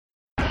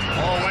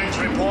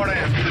report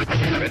in.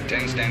 Red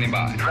 10 standing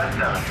by. Red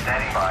 7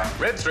 standing by.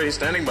 Red 3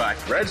 standing by.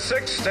 Red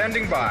 6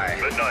 standing by.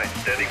 Red 9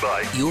 standing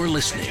by. You're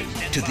listening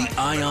to the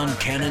Ion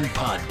Cannon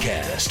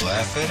Podcast.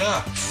 Laugh it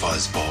up,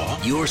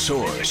 fuzzball. Your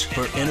source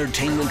for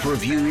entertainment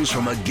reviews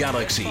from a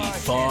galaxy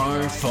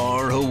far,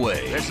 far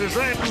away. This is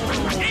it.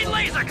 Hey,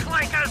 laser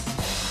clankers!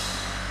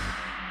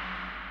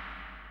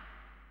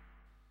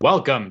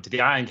 Welcome to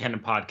the Ion Cannon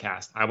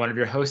Podcast. I'm one of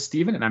your hosts,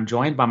 Steven, and I'm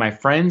joined by my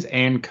friends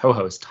and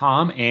co-hosts,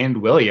 Tom and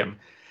William.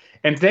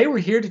 And today we're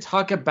here to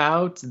talk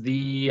about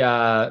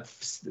the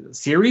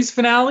series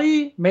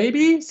finale,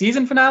 maybe?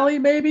 Season finale,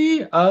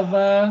 maybe? Of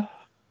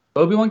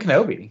Obi-Wan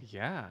Kenobi.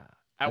 Yeah.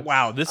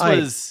 Wow, this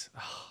was...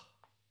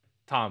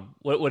 Tom,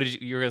 what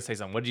did you were going to say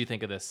something. What did you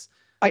think of this?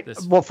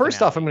 Well,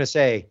 first off, I'm going to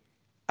say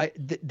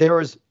there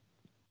was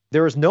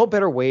no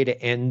better way to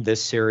end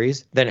this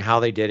series than how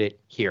they did it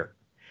here.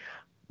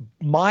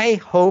 My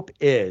hope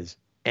is,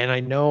 and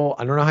I don't know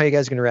how you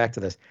guys are going to react to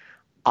this.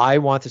 I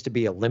want this to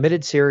be a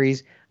limited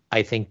series.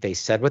 I think they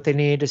said what they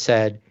needed to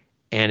said,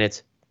 and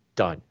it's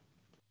done.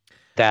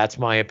 That's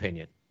my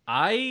opinion.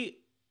 I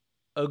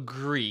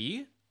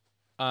agree.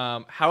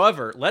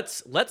 However,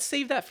 let's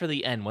save that for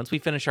the end once we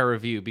finish our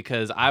review,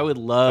 because I would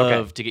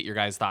love to get your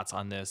guys' thoughts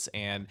on this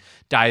and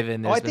dive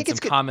in. There's been some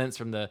comments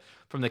from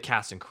the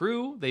cast and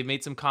crew. They've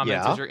made some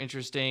comments that are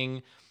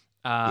interesting.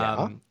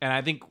 And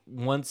I think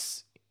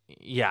once.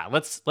 Yeah,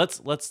 let's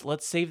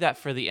save that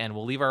for the end.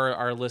 We'll leave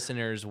our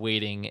listeners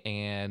waiting,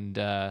 and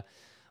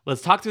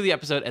let's talk through the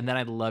episode, and then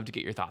I'd love to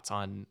get your thoughts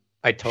on.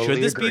 I totally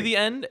should this agree. be the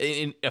end?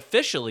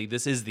 Officially,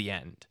 this is the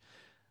end.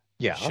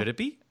 Yeah. Should it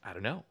be? I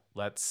don't know.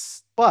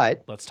 Let's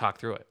talk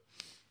through it.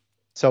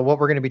 So what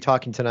we're going to be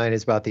talking tonight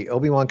is about the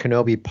Obi-Wan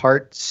Kenobi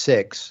Part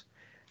 6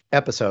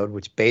 episode,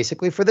 which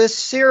basically for this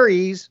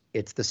series,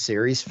 it's the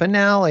series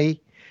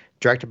finale,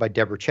 directed by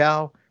Deborah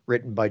Chow,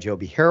 written by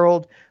Joby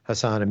Harold,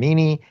 Hassan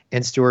Amini,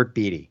 and Stuart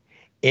Beattie.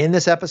 In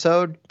this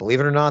episode, believe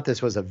it or not,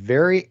 this was a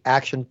very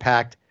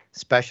action-packed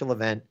special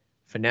event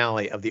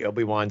finale of the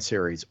Obi-Wan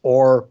series.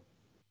 Or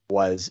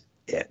was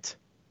it?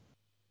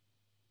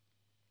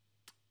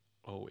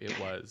 Oh, it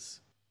was.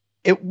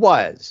 It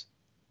was.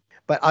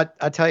 But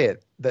I'll tell you,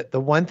 the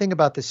one thing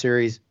about the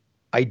series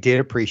I did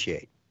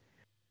appreciate,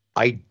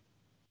 I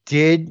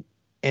did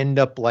end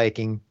up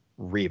liking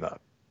Reva.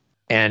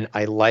 And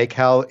I like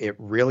how it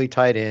really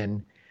tied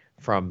in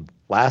from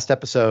last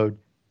episode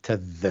to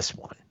this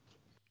one.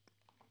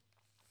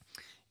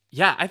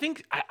 Yeah, I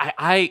think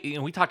I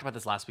we talked about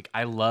this last week.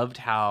 I loved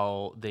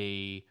how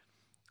they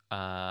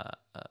kind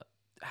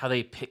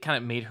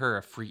of made her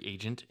a free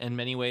agent in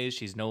many ways.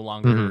 She's no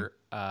longer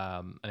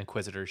an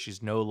Inquisitor.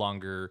 She's no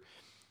longer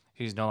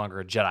a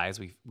Jedi, as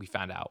we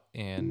found out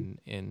in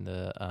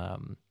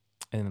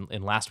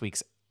last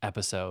week's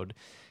episode.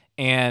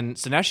 And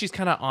so now she's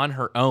kind of on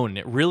her own.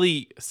 It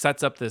really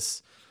sets up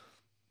this,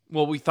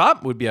 what we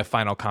thought would be a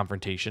final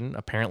confrontation.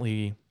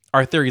 Apparently,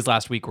 our theories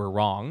last week were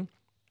wrong.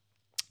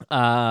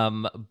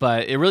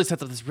 But it really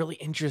sets up this really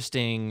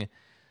interesting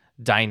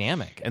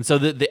dynamic. And so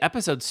the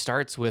episode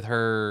starts with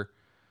her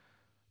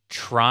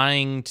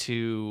trying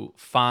to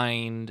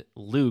find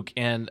Luke.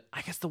 And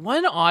I guess the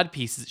one odd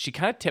piece is she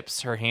kind of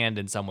tips her hand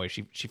in some way.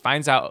 She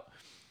finds out,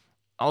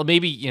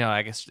 maybe,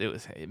 I guess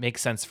it makes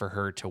sense for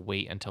her to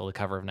wait until the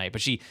cover of night.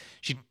 But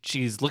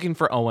she's looking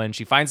for Owen.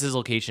 She finds his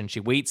location.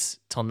 She waits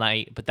till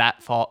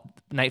nightfall.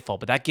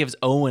 But that gives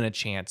Owen a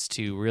chance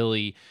to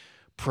really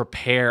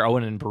prepare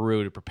Owen and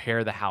Beru to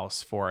prepare the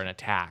house for an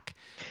attack.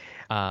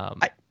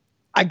 I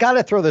got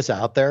to throw this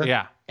out there.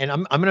 Yeah. And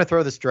I'm going to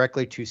throw this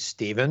directly to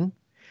Steven.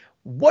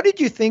 What did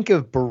you think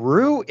of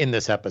Beru in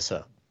this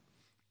episode?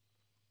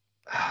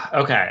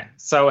 Okay,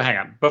 so hang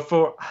on.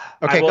 Before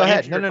go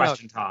ahead. No,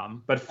 question,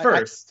 Tom. But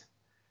first,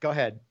 go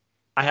ahead.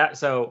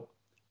 So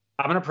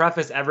I'm going to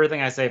preface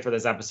everything I say for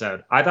this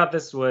episode. I thought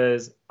this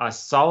was a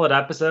solid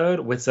episode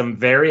with some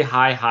very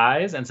high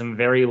highs and some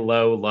very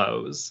low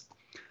lows.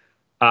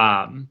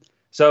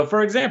 So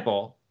for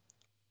example,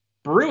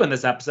 Beru in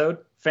this episode,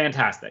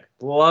 fantastic.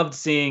 Loved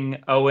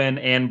seeing Owen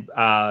and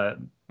I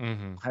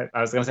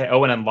was going to say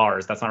Owen and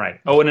Lars. That's not right.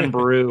 Owen and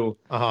Beru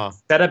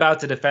set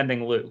about to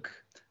defending Luke.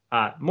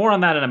 More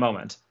on that in a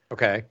moment.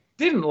 Okay.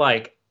 Didn't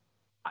like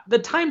the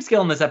time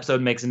scale in this episode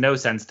makes no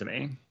sense to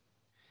me.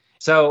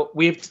 So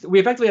we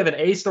effectively have an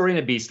A story and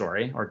a B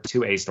story, or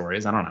two A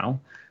stories. I don't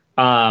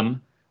know.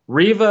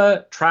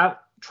 Reva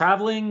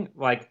traveling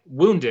like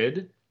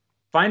wounded,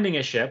 finding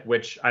a ship,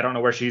 which I don't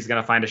know where she's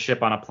going to find a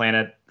ship on a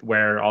planet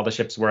where all the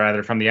ships were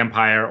either from the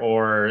Empire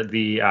or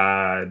the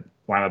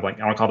why am I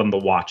blanking? I want to call them the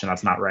Watch, and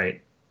that's not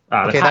right.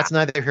 Okay, that's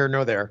neither here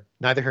nor there.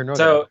 Neither here nor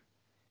there. So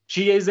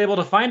she is able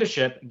to find a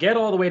ship, get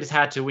all the way to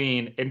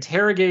Tatooine,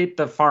 interrogate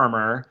the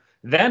farmer,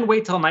 then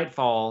wait till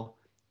nightfall,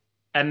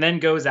 and then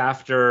goes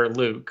after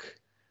Luke.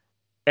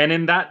 And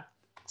in that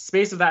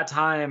space of that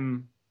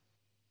time,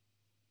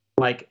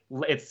 like,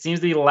 it seems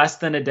to be less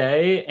than a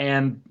day,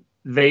 and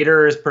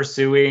Vader is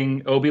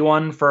pursuing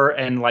Obi-Wan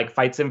and like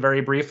fights him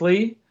very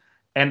briefly.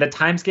 And the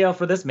timescale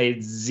for this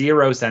made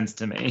zero sense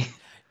to me.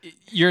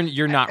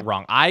 You're not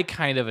wrong. I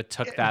kind of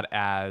took that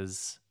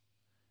as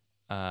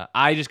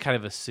I just kind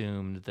of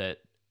assumed that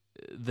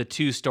the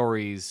two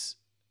stories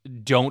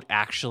don't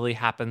actually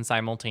happen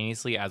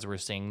simultaneously as we're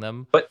seeing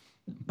them. But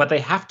they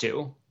have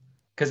to,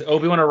 because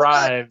Obi-Wan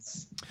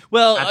arrives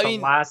Well, at I the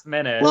mean, last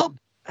minute. Well,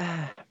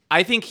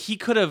 I think he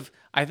could have.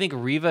 I think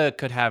Reva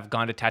could have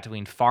gone to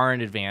Tatooine far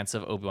in advance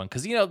of Obi-Wan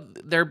because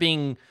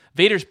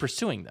Vader's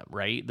pursuing them,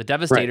 right? The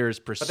Devastator's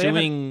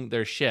pursuing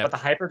their ship. But the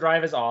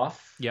hyperdrive is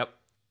off. Yep.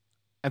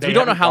 And so we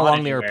don't know how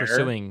long they were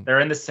pursuing. They're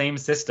in the same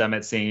system,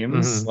 it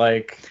seems.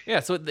 Yeah.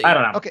 So I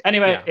don't know. Okay.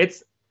 Anyway, Yeah.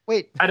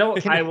 I'm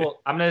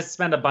going to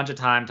spend a bunch of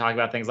time talking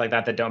about things like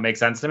that don't make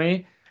sense to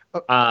me.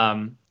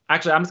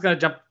 Actually, I'm just going to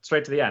jump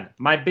straight to the end.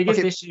 My biggest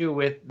issue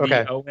with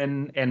the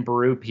Owen and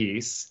Beru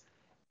piece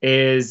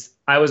is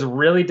I was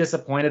really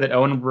disappointed that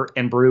Owen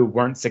and Beru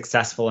weren't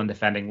successful in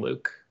defending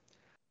Luke.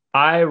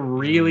 I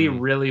really,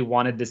 really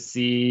wanted to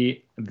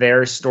see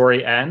their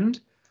story end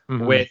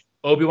with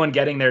Obi-Wan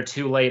getting there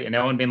too late and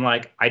Owen being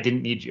like, I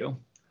didn't need you.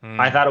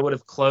 I thought it would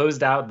have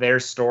closed out their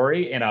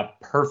story in a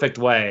perfect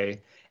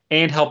way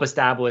and help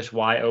establish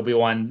why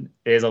Obi-Wan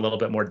is a little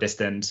bit more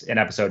distant in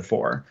episode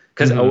 4.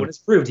 Because Owen has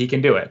proved he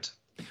can do it.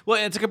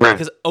 Well, it's a good point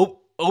because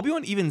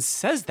Obi-Wan even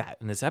says that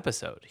in this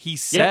episode. He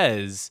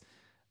says,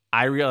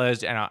 I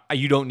realized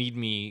you don't need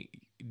me.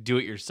 Do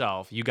it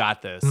yourself. You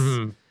got this.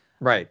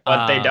 Right.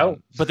 But they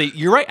don't.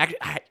 You're right.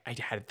 I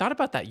had thought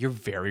about that. You're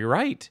very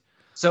right.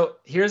 So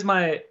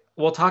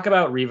we'll talk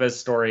about Reva's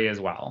story as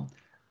well.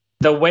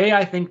 The way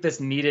I think this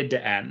needed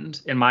to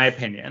end, in my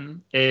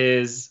opinion,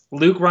 is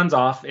Luke runs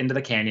off into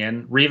the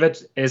canyon. Reva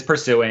is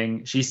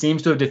pursuing. She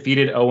seems to have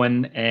defeated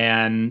Owen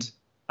and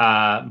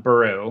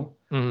Beru.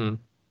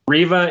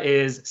 Reva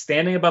is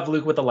standing above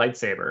Luke with a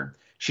lightsaber.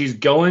 She's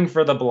going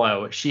for the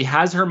blow. She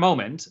has her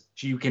moment.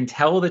 You can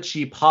tell that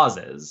she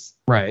pauses.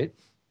 Right.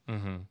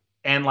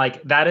 And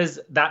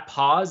that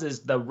pause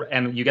is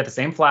and you get the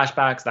same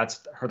flashbacks.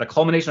 That's the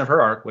culmination of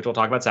her arc, which we'll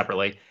talk about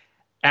separately.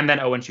 And then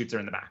Owen shoots her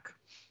in the back.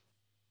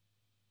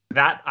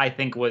 That, I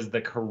think, was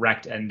the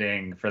correct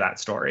ending for that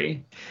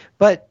story.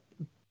 But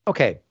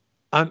okay,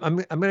 I'm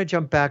going to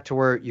jump back to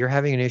where you're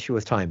having an issue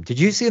with time. Did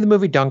you see the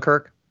movie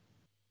Dunkirk?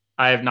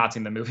 I have not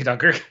seen the movie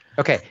Dunkirk.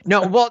 Okay,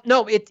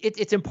 no,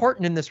 it's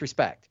important in this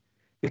respect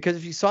because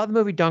if you saw the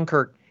movie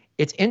Dunkirk,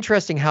 it's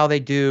interesting how they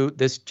do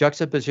this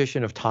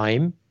juxtaposition of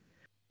time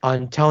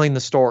on telling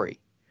the story,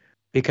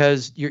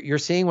 because you're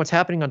seeing what's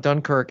happening on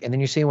Dunkirk, and then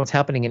you're seeing what's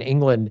happening in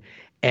England,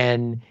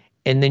 and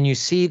then you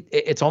see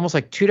it's almost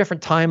like two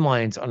different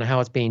timelines on how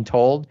it's being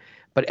told.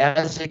 But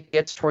as it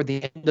gets toward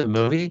the end of the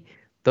movie,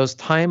 those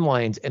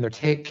timelines, and they're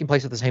taking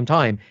place at the same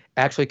time,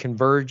 actually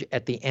converge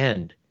at the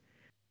end.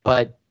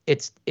 But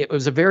it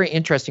was a very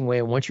interesting way,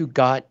 and once you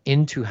got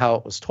into how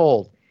it was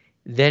told,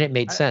 then it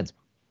made sense.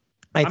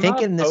 I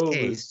think in this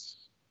case,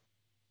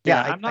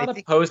 I'm not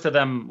opposed to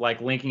them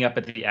linking up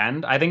at the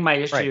end. I think my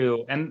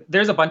issue, and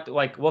there's a bunch,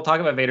 we'll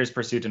talk about Vader's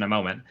pursuit in a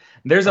moment.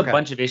 There's a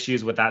bunch of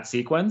issues with that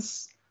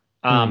sequence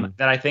that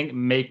I think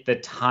make the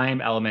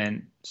time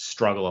element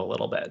struggle a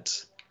little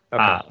bit.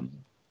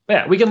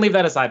 Yeah, we can leave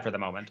that aside for the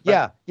moment.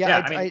 But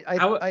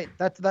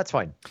that's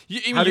fine.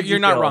 You're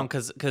not wrong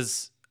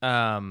because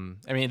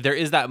there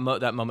is that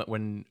moment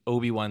when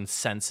Obi-Wan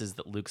senses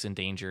that Luke's in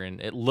danger,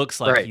 and it looks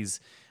like he's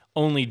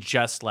only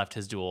just left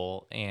his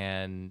duel,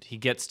 and he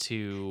gets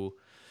to,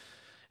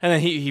 and then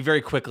he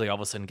very quickly all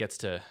of a sudden gets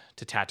to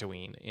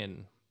Tatooine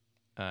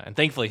and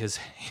thankfully his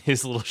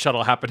little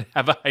shuttle happened to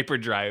have a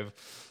hyperdrive.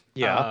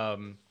 Yeah.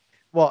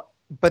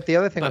 But the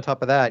other thing on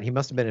top of that, he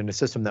must have been in a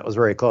system that was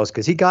very close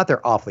because he got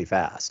there awfully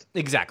fast.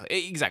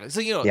 Exactly.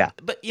 So,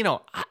 but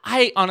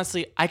I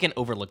honestly, I can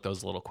overlook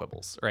those little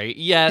quibbles, right?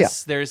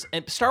 Yes,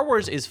 Star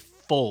Wars is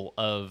full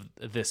of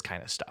this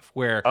kind of stuff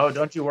where. Oh,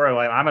 don't you worry.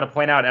 I'm going to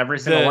point out every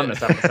single one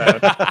this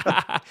episode.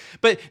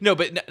 but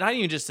not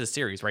even just this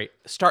series, right?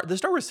 The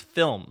Star Wars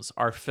films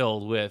are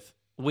filled with,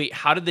 wait,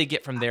 how did they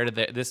get from there to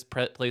this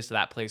place to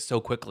that place so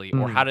quickly?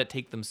 Or how did it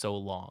take them so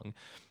long?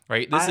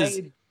 Right?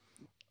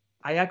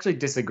 I actually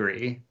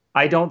disagree.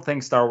 I don't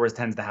think Star Wars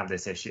tends to have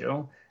this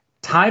issue.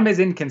 Time is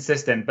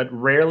inconsistent, but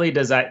rarely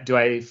do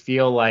I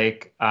feel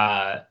like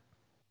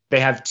they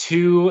have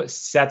two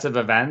sets of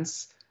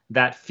events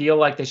that feel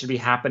like they should be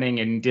happening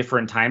in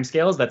different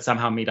timescales that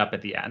somehow meet up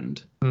at the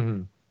end.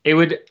 An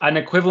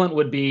equivalent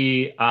would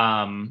be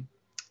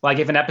like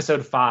if in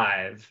episode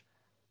 5,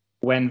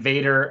 when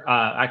Vader,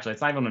 actually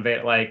it's not even when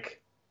Vader, I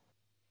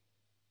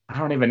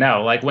don't even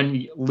know,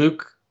 when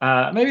Luke.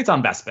 Maybe it's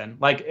on Bespin.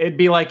 It'd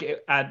be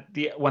like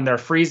when they're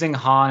freezing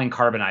Han and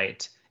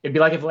Carbonite. It'd be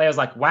like if Leia's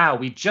like, "Wow,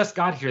 we just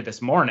got here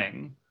this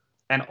morning,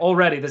 and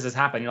already this has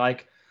happened." You're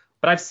like,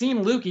 "But I've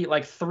seen Luke eat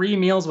 3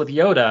 meals with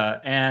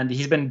Yoda, and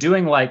he's been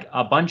doing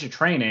a bunch of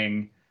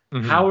training.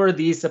 How are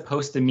these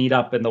supposed to meet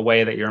up in the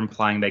way that you're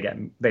implying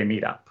they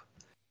meet up?"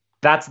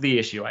 That's the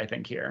issue, I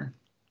think, here.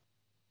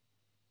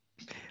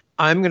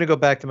 I'm going to go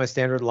back to my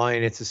standard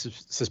line. It's a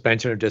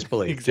suspension of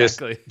disbelief.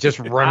 Exactly. Just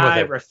run with it.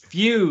 I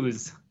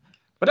refuse.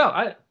 But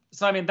no,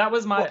 So, I mean, that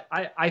was my...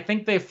 I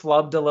think they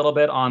flubbed a little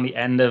bit on the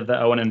end of the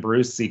Owen and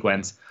Bruce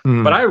sequence.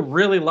 Hmm. But I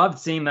really loved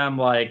seeing them,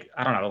 like,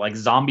 I don't know, like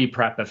zombie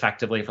prep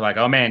effectively for like,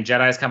 oh man,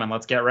 Jedi's coming,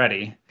 let's get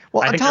ready.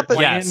 Well, I on think top they're of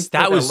playing Yes, it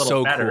that a was little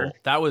so better. cool.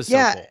 That was so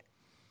Yeah. cool.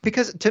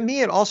 because to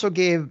me, it also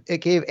gave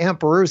Aunt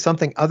Beru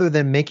something other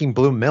than making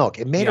blue milk.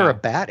 It made her a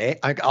bad egg.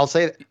 I'll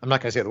say, I'm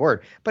not going to say the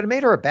word, but it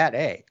made her a bad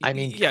egg. I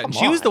mean, yeah, come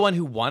she was on. the one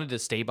who wanted to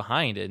stay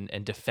behind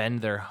and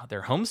defend their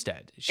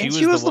homestead.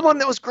 She was the one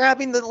that was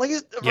grabbing the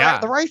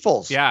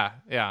rifles. Yeah,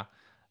 yeah.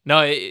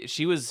 No,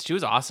 she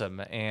was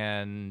awesome,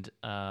 and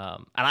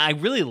I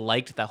really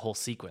liked that whole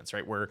sequence,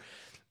 right? Where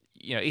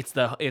it's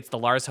the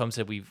Lars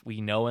homestead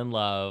we know and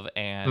love,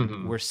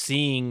 and we're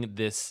seeing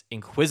this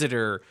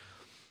Inquisitor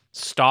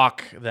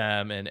stalk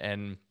them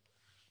and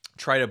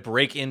try to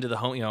break into the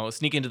home,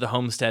 sneak into the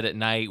homestead at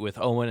night with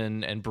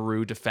Owen and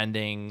Beru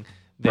defending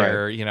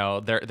their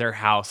their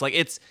house. Like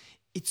it's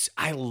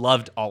I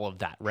loved all of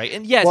that, right?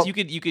 And yes, you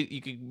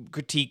could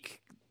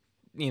critique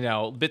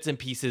bits and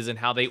pieces and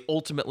how they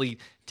ultimately,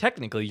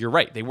 technically, you're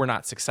right, they were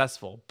not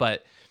successful,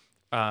 but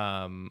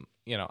I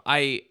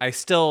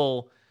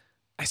still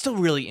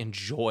really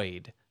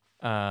enjoyed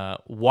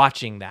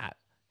watching that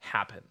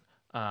happen.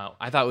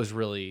 I thought it was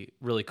really,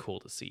 really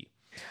cool to see.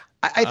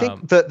 I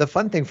think the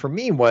fun thing for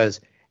me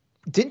was,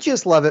 didn't you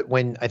just love it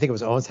when I think it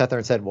was Owen sat there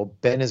and said, well,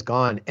 Ben is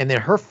gone. And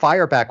then her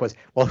fire back was,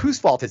 well, whose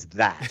fault is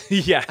that?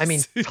 Yes. I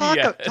mean, talk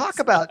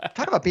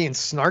about being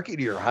snarky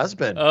to your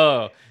husband.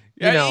 Oh,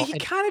 yeah. He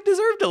kind of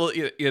deserved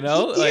it, He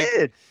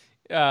did.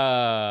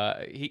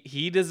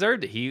 He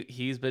deserved it.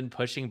 He's been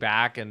pushing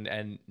back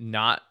and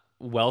not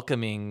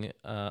welcoming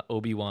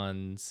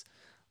Obi-Wan's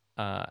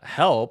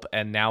help,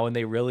 and now when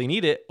they really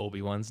need it,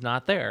 Obi-Wan's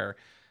not there.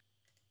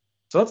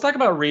 So let's talk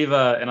about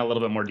Reva in a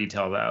little bit more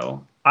detail,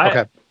 though.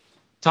 Okay.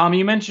 Tom,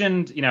 you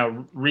mentioned,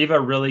 Reva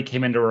really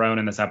came into her own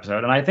in this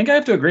episode, and I think I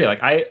have to agree.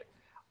 Like,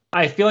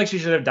 I feel like she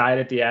should have died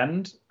at the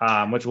end,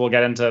 which we'll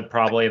get into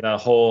probably the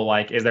whole,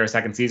 like, is there a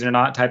second season or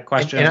not type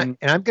question.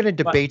 And I'm going to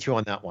debate you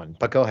on that one,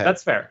 but go ahead.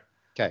 That's fair.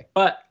 Okay.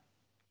 But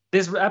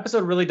this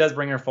episode really does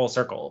bring her full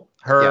circle.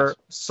 Her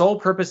sole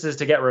purpose is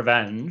to get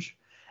revenge.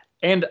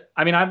 And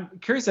I mean, I'm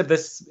curious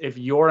if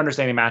your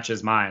understanding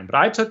matches mine, but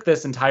I took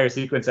this entire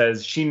sequence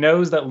as she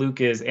knows that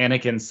Luke is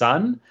Anakin's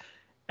son.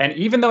 And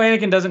even though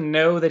Anakin doesn't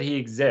know that he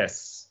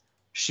exists,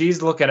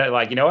 she's looking at it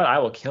like, you know what? I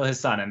will kill his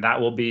son, and that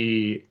will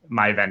be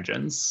my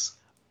vengeance.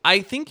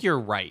 I think you're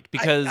right,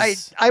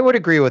 because I would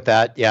agree with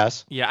that.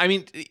 Yes. Yeah. I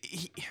mean,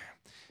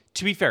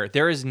 to be fair,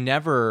 there is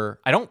never,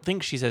 I don't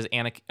think she says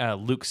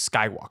Luke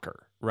Skywalker,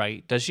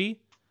 right? Does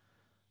she?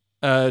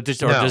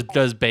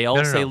 Does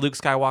Bale say Luke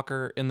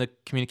Skywalker in the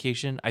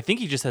communication? I think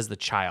he just says the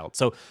child.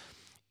 So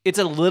it's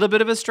a little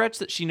bit of a stretch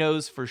that she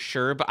knows for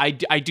sure, but I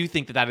do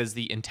think that is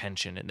the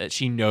intention, and that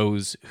she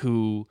knows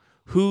who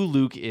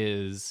Luke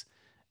is,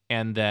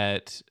 and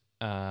that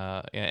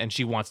and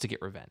she wants to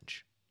get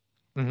revenge.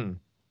 Mm-hmm.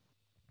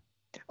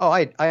 Oh,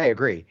 I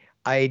agree.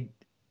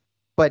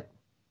 But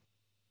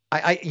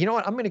you know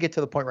what? I'm going to get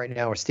to the point right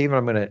now where,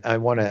 Steven, I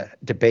want to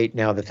debate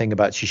now the thing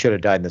about she should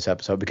have died in this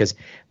episode, because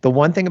the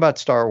one thing about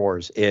Star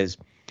Wars is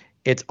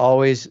it's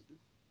always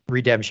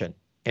redemption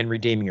and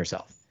redeeming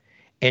yourself.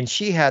 And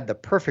she had the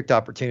perfect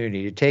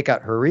opportunity to take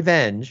out her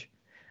revenge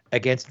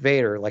against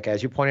Vader. Like,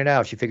 as you pointed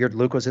out, she figured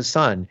Luke was his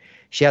son.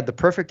 She had the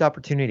perfect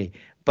opportunity.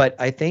 But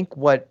I think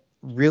what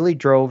really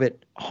drove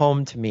it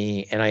home to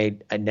me, and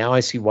now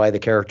I see why the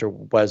character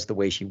was the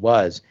way she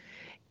was,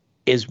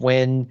 is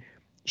when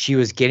she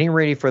was getting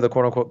ready for the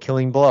quote-unquote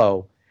killing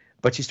blow,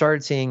 but she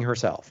started seeing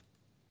herself.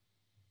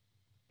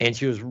 And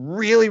she was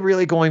really,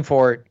 really going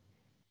for it,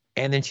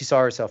 and then she saw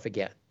herself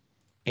again.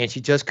 And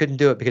she just couldn't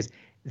do it, because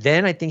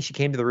then I think she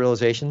came to the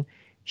realization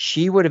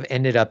she would have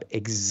ended up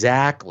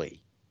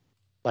exactly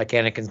like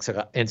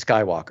Anakin and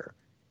Skywalker.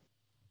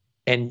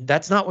 And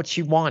that's not what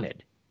she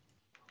wanted.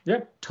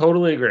 Yeah,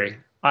 totally agree.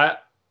 I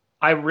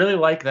really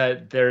like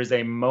that there's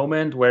a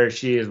moment where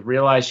she has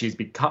realized she's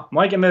become,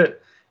 like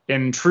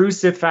in true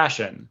Sith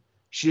fashion,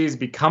 she's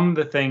become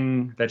the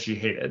thing that she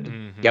hated.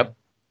 Mm-hmm. Yep.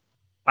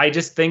 I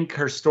just think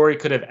her story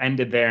could have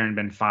ended there and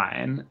been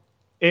fine.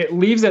 It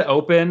leaves it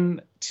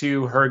open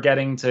to her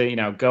getting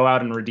to, go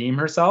out and redeem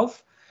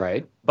herself.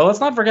 Right. But let's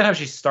not forget how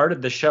she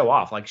started the show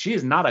off. Like, she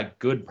is not a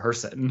good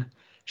person.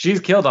 She's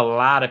killed a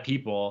lot of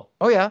people.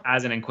 Oh, yeah.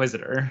 As an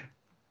Inquisitor.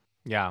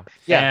 Yeah.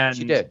 Yeah, And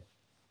she did.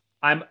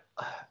 I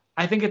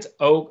think it's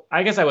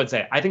I guess I would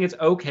say I think it's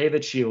okay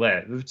that she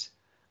lived.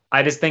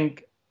 I just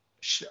think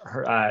she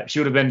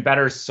would have been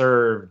better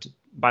served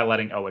by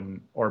letting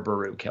Owen or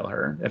Beru kill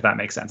her, if that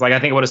makes sense. Like, I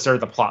think it would have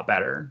served the plot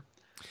better.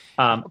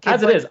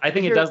 As it is, I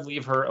think it does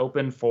leave her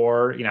open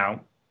for,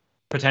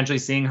 potentially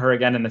seeing her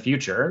again in the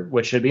future,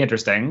 which should be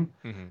interesting.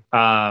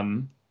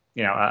 Mm-hmm.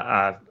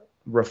 A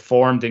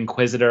reformed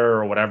Inquisitor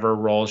or whatever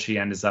role she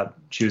ends up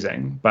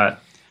choosing. But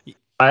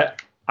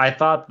I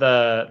thought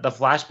the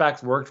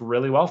flashbacks worked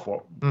really well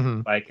for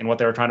like in what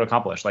they were trying to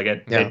accomplish. Like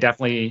it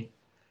definitely,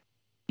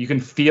 you can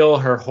feel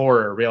her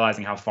horror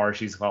realizing how far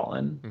she's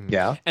fallen. Mm-hmm.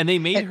 Yeah. And they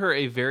made her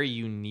a very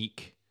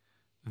unique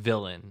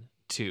villain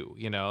too,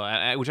 you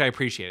know, which I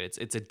appreciate.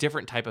 It's a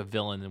different type of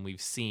villain than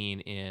we've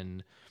seen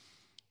in,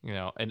 you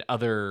know, in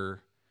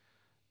other.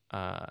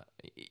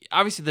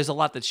 Obviously, there's a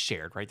lot that's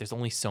shared, right? There's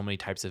only so many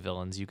types of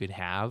villains you could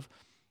have,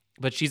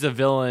 but she's a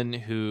villain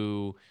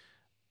who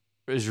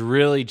is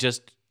really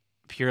just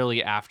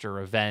purely after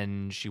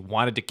revenge. She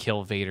wanted to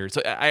kill Vader,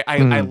 so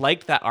I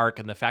liked that arc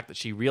and the fact that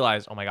she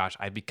realized, oh my gosh,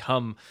 I've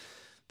become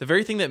the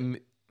very thing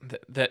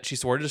that she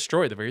swore to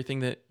destroy, the very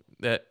thing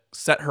that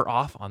set her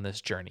off on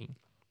this journey.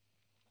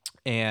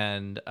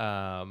 And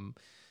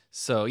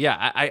so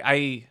yeah,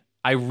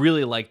 I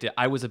really liked it.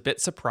 I was a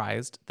bit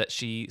surprised that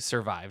she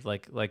survived,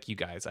 like you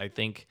guys. I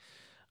think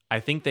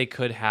they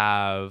could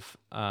have.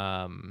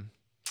 I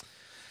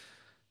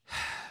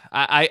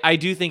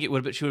do think she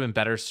would have been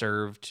better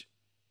served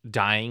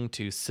dying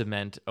to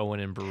cement Owen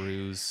and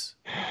Beru's.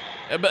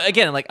 But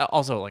again, like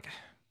also like,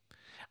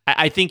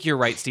 I think you're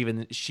right,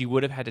 Steven. She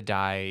would have had to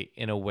die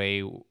in a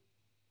way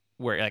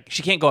where like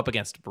she can't go up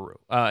against Beru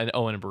and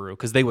Owen and Beru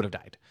because they would have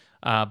died.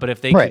 But if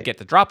they could get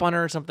the drop on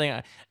her or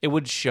something, it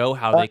would show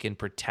how they can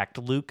protect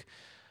Luke.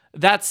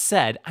 That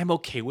said, I'm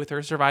okay with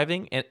her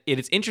surviving. And it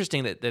is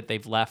interesting that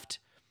they've left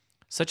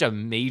such a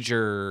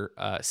major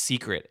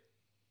secret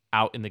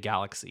out in the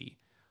galaxy.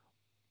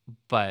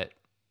 But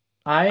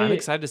I'm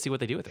excited to see what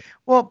they do with it.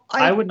 Well,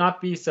 I would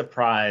not be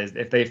surprised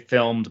if they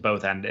filmed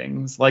both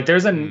endings. Like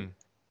there's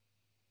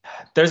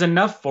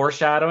enough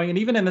foreshadowing, and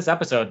even in this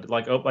episode,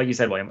 like you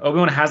said, William,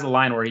 Obi-Wan has a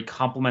line where he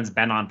compliments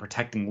Ben on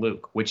protecting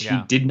Luke, which he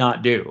did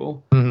not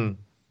do.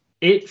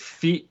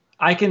 Mm-hmm.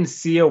 I can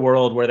see a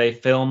world where they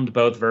filmed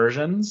both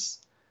versions,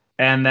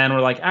 and then we're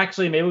like,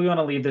 actually, maybe we want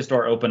to leave this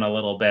door open a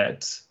little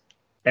bit,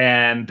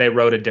 and they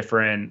wrote a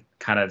different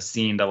kind of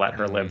scene to let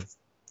her live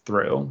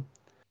through.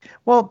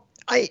 Well,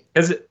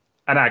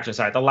 and actually,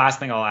 sorry, the last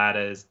thing I'll add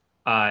is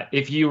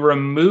if you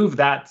remove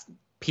that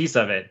piece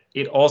of it,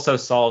 it also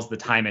solves the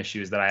time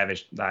issues that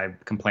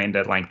I've complained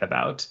at length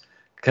about.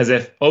 Because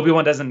if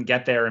Obi-Wan doesn't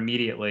get there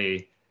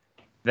immediately,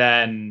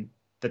 then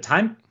the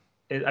time,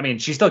 I mean,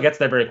 she still gets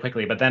there very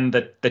quickly, but then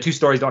the two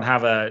stories don't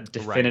have a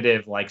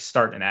definitive like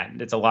start and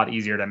end. It's a lot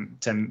easier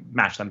to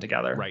match them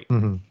together. Right.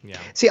 Mm-hmm. Yeah.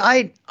 See,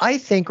 I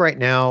think right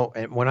now,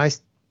 and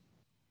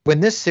when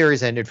this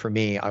series ended for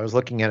me, I was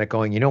looking at it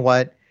going, you know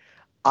what?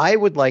 I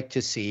would like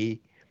to see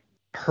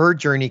her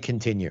journey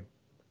continue.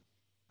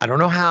 I don't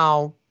know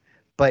how,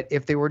 but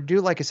if they were to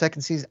do like a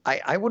second season,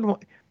 I wouldn't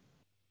want.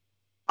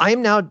 I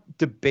am now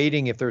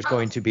debating if there's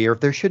going to be or if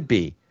there should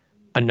be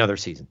another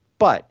season.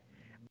 But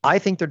I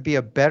think there'd be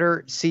a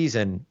better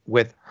season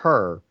with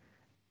her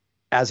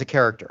as a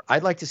character.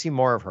 I'd like to see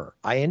more of her.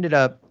 I ended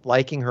up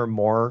liking her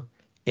more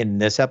in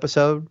this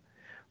episode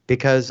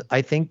because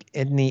I think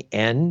in the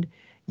end,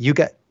 you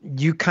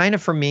kind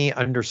of, for me,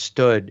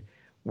 understood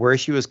where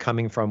she was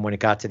coming from when it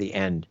got to the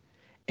end.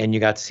 And you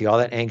got to see all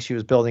that angst she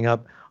was building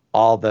up,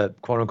 all the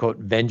quote unquote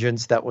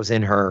vengeance that was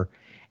in her.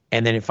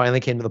 And then it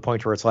finally came to the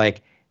point where it's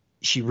like,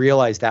 she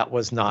realized that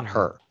was not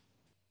her.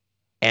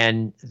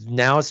 And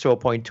now it's to a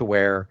point to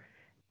where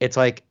it's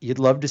like, you'd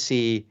love to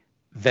see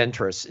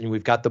Ventress, and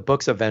we've got the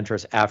books of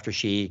Ventress after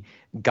she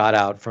got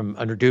out from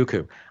under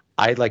Dooku.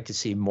 I'd like to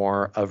see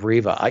more of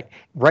Reva. I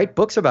write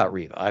books about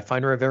Reva. I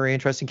find her a very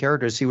interesting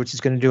character to see what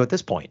she's going to do at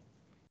this point.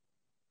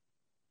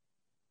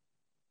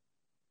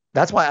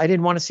 That's why I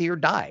didn't want to see her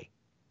die.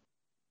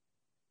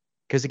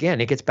 Because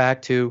again, it gets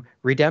back to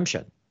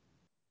redemption.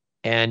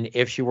 And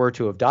if she were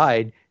to have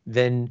died,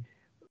 then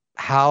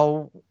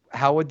how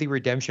would the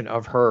redemption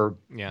of her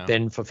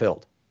been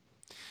fulfilled?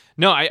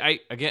 No, I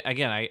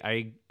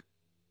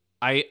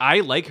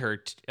like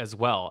her as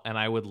well, and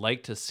I would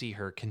like to see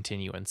her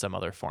continue in some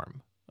other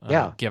form.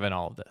 Given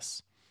all of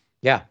this.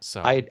 Yeah.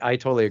 So I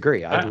totally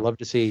agree. I'd love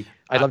to see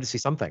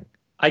something.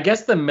 I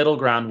guess the middle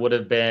ground would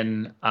have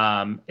been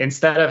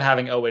instead of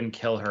having Owen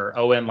kill her,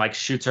 Owen like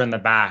shoots her in the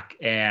back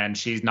and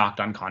she's knocked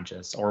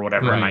unconscious or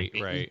whatever it might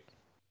be. Right.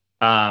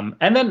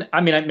 And then,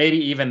 I mean, maybe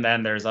even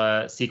then there's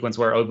a sequence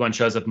where Obi-Wan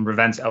shows up and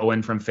prevents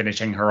Owen from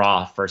finishing her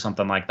off or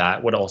something like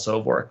that. Would also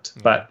have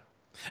worked. But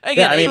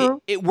again,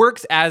 it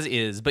works as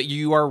is, but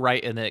you are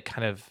right in that it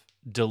kind of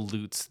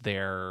dilutes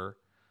their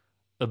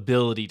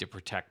ability to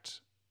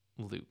protect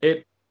Luke.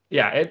 It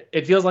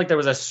feels like there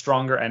was a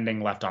stronger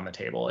ending left on the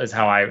table is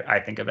how I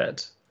think of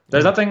it.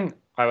 There's nothing,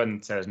 I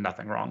wouldn't say there's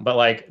nothing wrong, but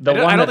like I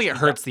don't think it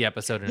hurts the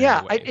episode in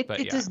any way.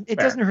 It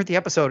doesn't hurt the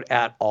episode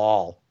at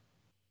all.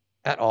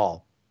 At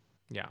all.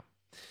 Yeah.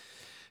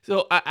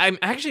 So I'm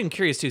actually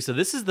curious too. So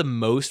this is the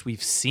most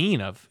we've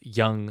seen of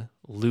young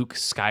Luke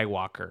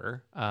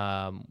Skywalker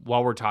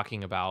while we're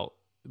talking about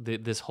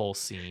this whole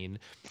scene.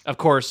 Of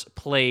course,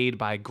 played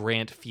by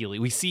Grant Feely.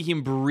 We see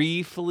him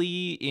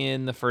briefly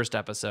in the first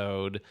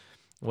episode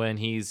but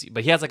he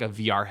has like a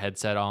VR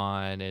headset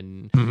on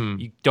and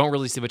you don't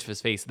really see much of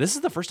his face. This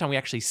is the first time we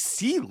actually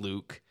see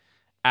Luke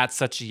at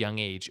such a young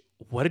age.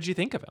 What did you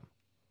think of him?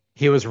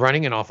 He was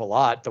running an awful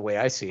lot the way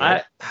I see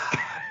it.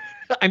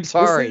 I'm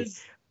sorry.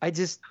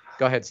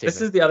 Go ahead, Steven.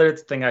 This is the other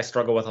thing I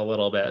struggle with a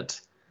little bit.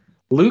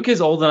 Luke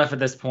is old enough at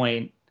this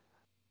point.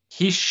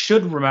 He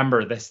should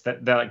remember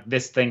that like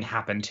this thing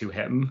happened to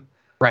him.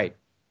 Right.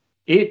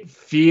 it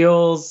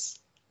feels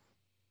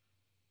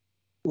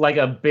like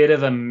a bit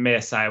of a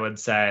miss, I would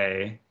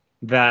say,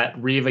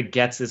 that Reva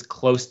gets as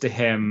close to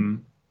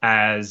him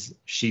as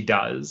she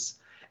does.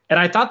 And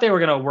I thought they were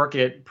going to work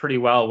it pretty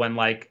well when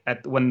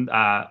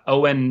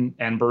Owen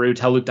and Beru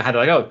tell Luke to hide.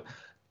 They're like, oh,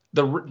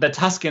 the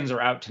Tuskens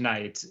are out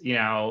tonight. You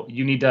know,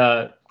 you need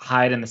to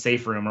hide in the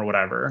safe room or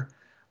whatever.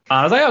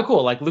 I was like, oh,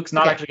 cool. Like, Luke's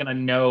not actually going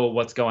to know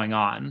what's going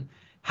on.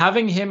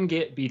 Having him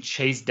be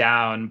chased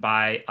down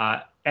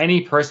by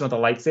any person with a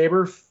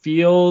lightsaber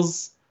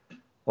feels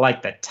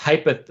like the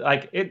type of,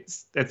 like,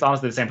 it's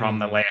honestly the same problem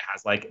that Leia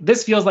has. Like,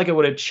 this feels like it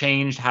would have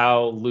changed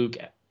how Luke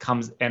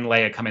comes and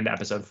Leia come into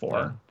episode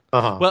 4.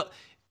 Uh-huh. Well,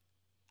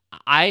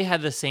 I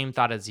had the same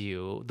thought as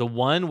you. The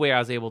one way I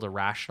was able to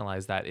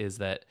rationalize that is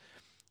that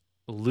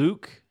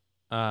Luke,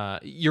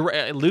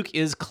 Luke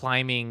is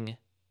climbing.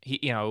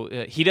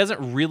 He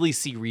doesn't really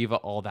see Reva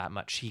all that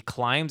much. He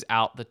climbs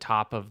out the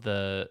top of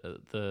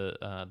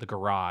the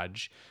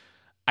garage.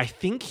 I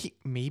think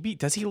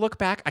does he look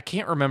back? I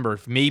can't remember.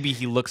 If maybe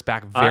he looks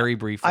back very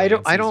briefly.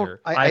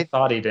 I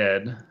thought he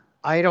did.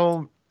 I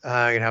don't.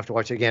 I'm gonna have to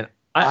watch it again.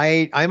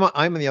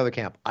 I'm in the other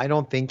camp. I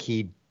don't think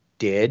he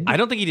did. I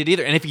don't think he did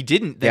either. And if he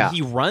didn't, then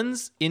he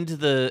runs into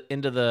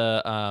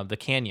the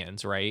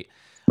canyons, right?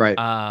 Right.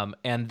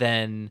 And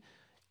then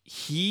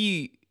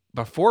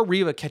before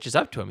Reva catches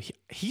up to him,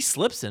 he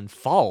slips and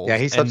falls. Yeah,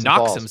 he slips and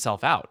knocks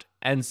himself out.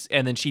 And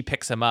then she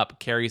picks him up,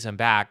 carries him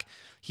back.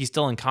 He's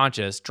still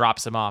unconscious,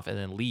 drops him off, and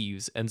then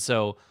leaves. And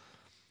so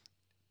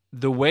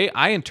the way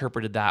I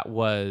interpreted that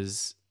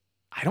was,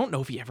 I don't know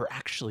if he ever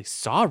actually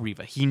saw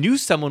Reva. He knew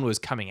someone was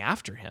coming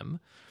after him.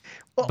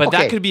 But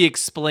that could be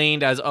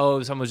explained as,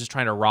 oh, someone was just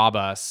trying to rob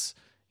us.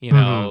 You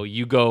know,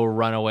 you go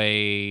run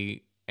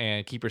away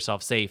and keep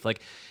yourself safe.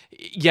 Like,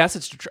 yes,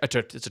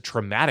 it's a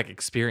traumatic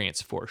experience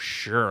for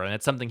sure, and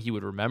it's something he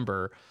would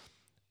remember.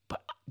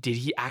 But did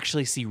he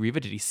actually see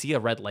Reva? Did he see a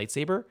red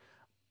lightsaber?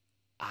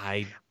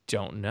 I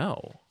don't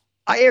know.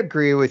 I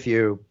agree with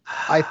you.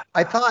 I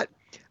thought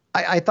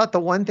the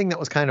one thing that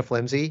was kind of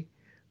flimsy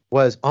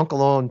was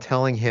Uncle Owen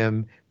telling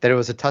him that it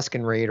was a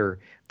Tusken Raider.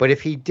 But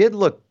if he did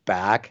look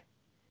back,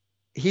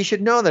 he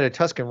should know that a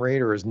Tusken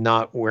Raider is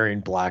not wearing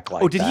black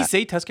like that. Oh, did he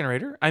say Tusken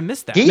Raider? I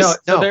missed that. He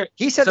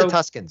said the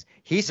Tuskens.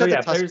 He said the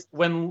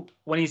Tuskens.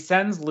 When he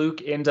sends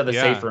Luke into the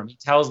safe room, he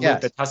tells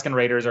Luke the Tusken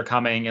Raiders are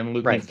coming and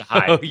Luke needs to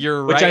hide. Oh,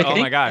 you're right. Oh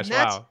my gosh.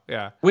 Wow.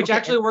 Yeah. Which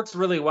actually works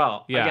really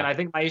well. Yeah. Again, I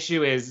think my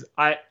issue is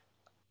that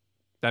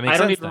makes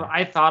sense.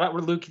 I thought it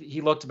was Luke. He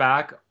looked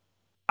back.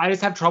 I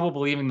just have trouble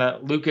believing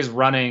that Luke is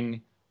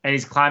running and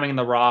he's climbing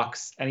the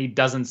rocks and he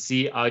doesn't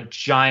see a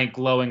giant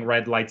glowing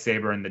red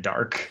lightsaber in the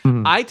dark.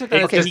 I took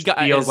that as he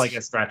feels like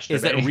a stretch.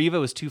 Is that Reva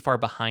was too far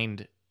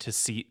behind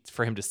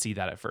for him to see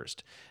that at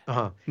first.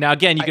 Now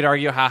again, you could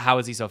argue how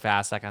is he so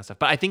fast, that kind of stuff.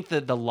 But I think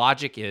that the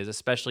logic is,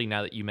 especially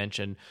now that you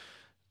mentioned,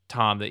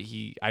 Tom,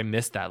 that I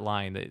missed that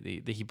line that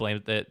he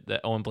blamed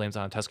that Owen blames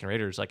on Tusken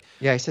Raiders. Like,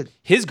 yeah, he said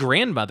his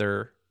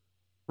grandmother,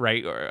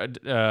 right,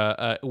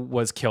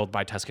 was killed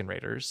by Tusken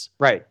Raiders.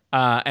 Right.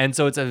 And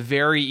so it's a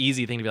very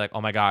easy thing to be like,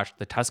 oh my gosh,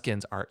 the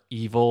Tuskens are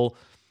evil.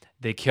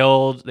 They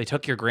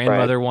took your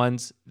grandmother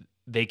once.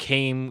 They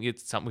came.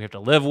 It's something we have to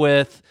live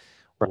with.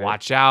 Right.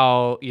 Watch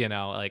out. You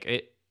know, like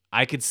it.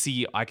 I could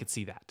see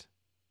that.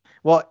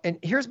 Well, and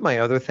here's my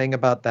other thing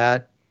about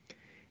that.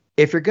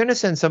 If you're going to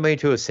send somebody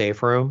to a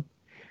safe room,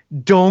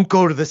 don't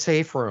go to the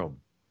safe room.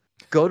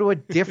 Go to a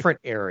different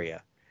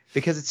area.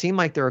 Because it seemed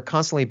like they were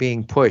constantly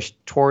being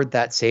pushed toward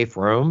that safe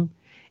room.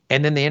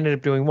 And then they ended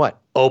up doing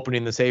what?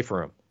 Opening the safe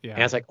room. Yeah.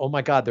 And it's like, oh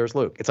my God, there's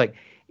Luke. It's like,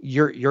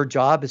 your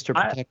job is to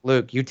protect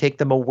Luke. You take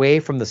them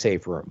away from the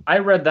safe room. I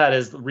read that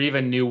as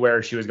Reva knew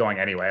where she was going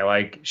anyway.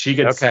 Like, she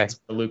could sense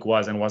where Luke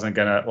was and wasn't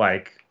going to,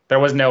 like, there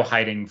was no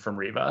hiding from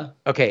Reva.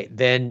 Okay,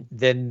 then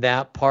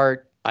that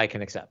part I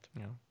can accept.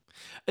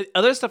 Yeah.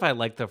 Other stuff I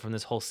like, though, from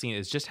this whole scene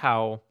is just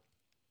how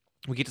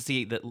we get to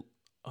see that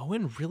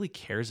Owen really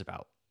cares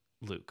about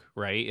Luke,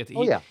 right?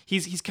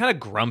 He's kind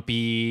of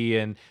grumpy,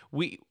 and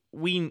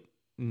we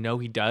know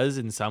he does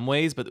in some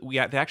ways, but they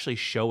actually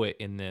show it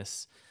in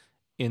this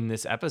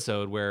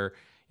episode where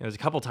there's a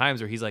couple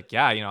times where he's like,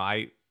 yeah,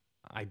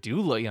 I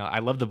do, I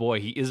love the boy.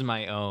 He is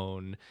my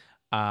own.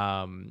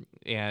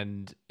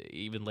 And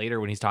even later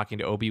when he's talking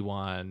to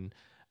Obi-Wan,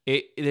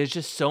 there's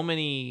just so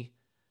many.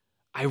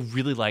 I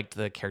really liked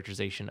the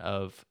characterization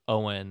of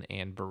Owen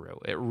and Beru.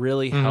 It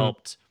really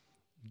helped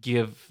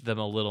give them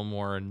a little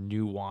more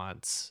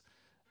nuance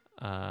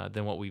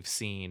than what we've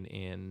seen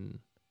in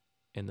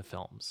the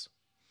films.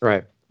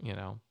 Right.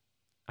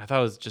 I thought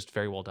it was just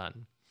very well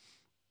done.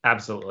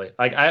 Absolutely.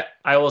 Like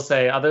I will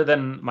say, other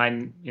than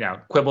my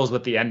quibbles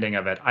with the ending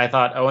of it, I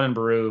thought Owen and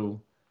Beru,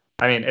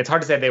 I mean, it's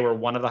hard to say they were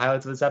one of the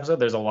highlights of this episode.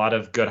 There's a lot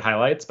of good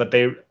highlights, but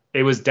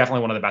it was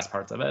definitely one of the best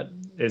parts of it,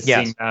 is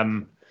seeing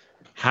them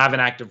have an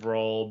active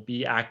role,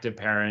 be active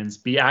parents,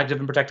 be active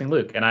in protecting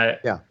Luke. And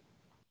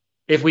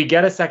if we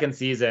get a second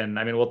season,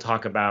 I mean, we'll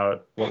talk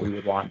about what we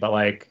would want, but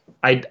like,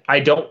 I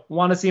don't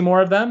want to see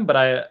more of them,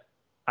 but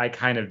I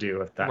kind of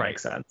do, if that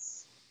makes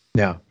sense.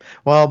 Yeah.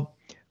 Well,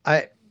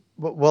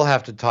 we'll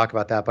have to talk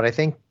about that. But I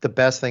think the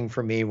best thing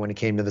for me when it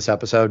came to this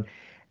episode,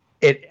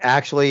 it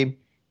actually,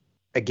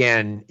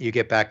 again, you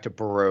get back to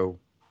Beru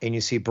and you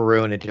see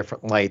Beru in a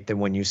different light than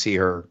when you see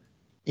her,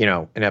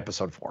 in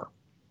episode 4.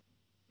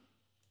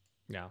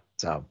 Yeah.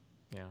 So.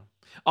 Yeah.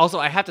 Also,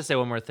 I have to say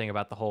one more thing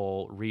about the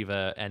whole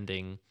Reva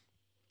ending.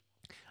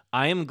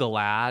 I am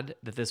glad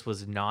that this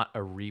was not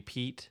a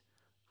repeat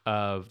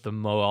of the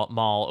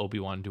Maul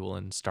Obi-Wan duel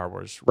in Star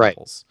Wars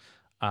Rebels.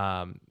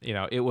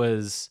 It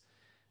was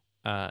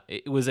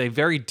a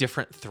very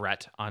different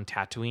threat on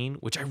Tatooine,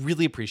 which I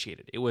really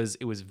appreciated. It was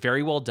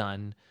very well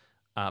done,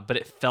 but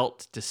it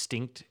felt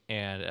distinct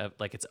and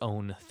like its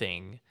own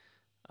thing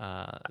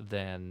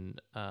than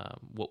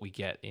what we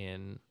get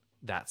in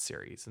that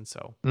series. And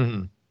so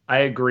I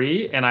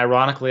agree. And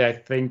ironically, I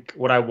think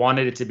what I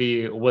wanted it to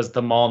be was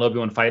the Maul and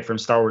Obi-Wan fight from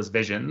Star Wars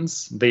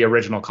Visions, the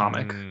original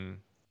comic.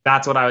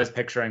 That's what I was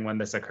picturing when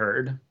this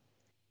occurred.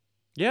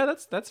 Yeah,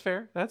 that's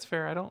fair. That's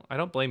fair. I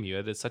don't blame you.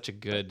 It's such a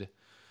good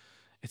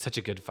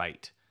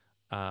fight.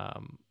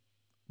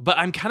 But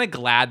I'm kind of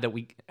glad that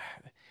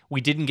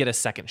we didn't get a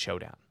second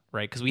showdown,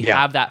 right? Because we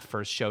have that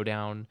first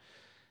showdown,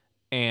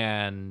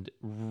 and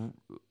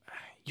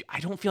I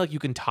don't feel like you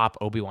can top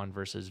Obi-Wan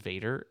versus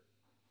Vader,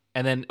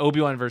 and then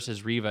Obi-Wan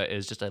versus Reva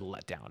is just a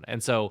letdown.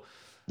 And so,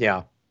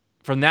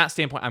 from that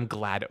standpoint, I'm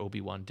glad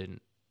Obi-Wan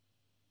didn't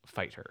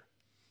fight her.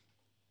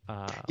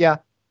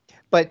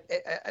 But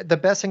the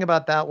best thing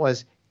about that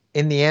was,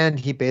 in the end,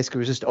 he basically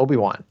was just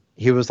Obi-Wan.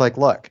 He was like,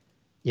 look,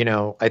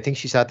 I think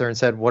she sat there and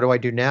said, what do I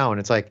do now? And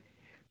it's like,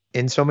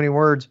 in so many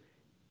words,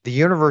 the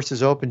universe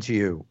is open to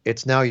you.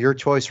 It's now your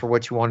choice for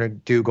what you want to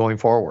do going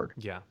forward.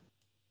 Yeah.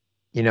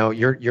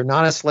 You're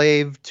not a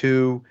slave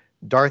to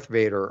Darth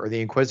Vader or the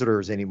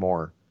Inquisitors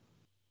anymore.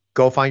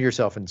 Go find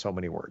yourself, in so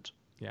many words.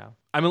 Yeah.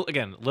 I'm,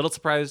 again, a little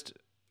surprised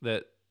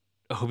that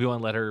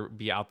Obi-Wan let her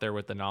be out there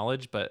with the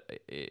knowledge, but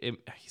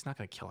he's not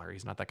going to kill her.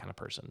 He's not that kind of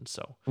person.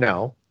 So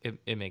no,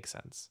 it makes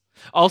sense.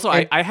 Also,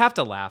 I have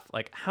to laugh.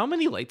 Like, how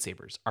many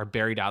lightsabers are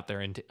buried out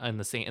there in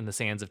the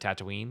sands of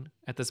Tatooine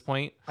at this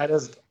point?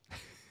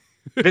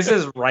 This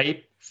is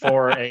ripe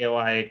for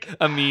a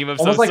meme of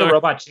almost some a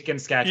robot chicken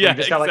sketch. Yeah, where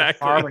you just got a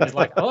farmer and he's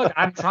like, look,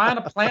 I'm trying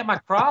to plant my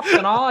crops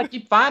and all. I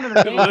keep finding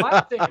her damn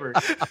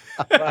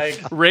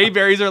lightsabers. Rey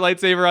buries her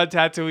lightsaber on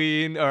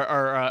Tatooine,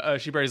 or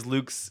she buries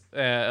Luke's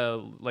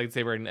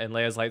lightsaber and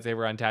Leia's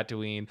lightsaber on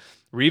Tatooine.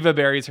 Reva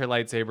buries her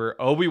lightsaber.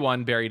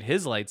 Obi-Wan buried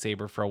his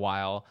lightsaber for a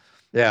while.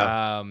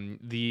 Yeah.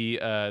 The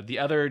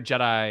other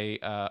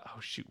Jedi,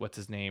 what's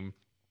his name?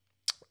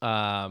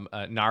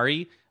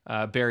 Nari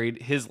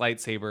buried his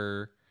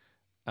lightsaber.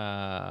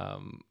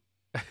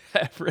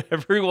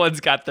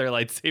 Everyone's got their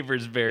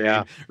lightsabers buried.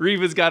 Yeah.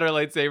 Reva's got her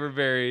lightsaber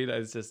buried.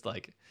 It's just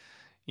like,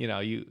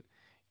 you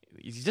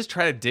just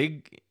try to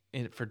dig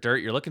for dirt.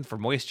 You're looking for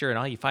moisture, and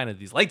all you find are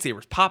these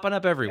lightsabers popping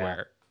up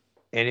everywhere.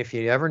 Yeah. And if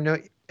you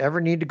ever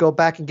need to go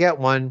back and get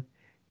one,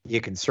 you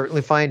can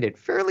certainly find it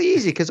fairly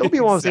easy, because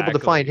Obi-Wan was able to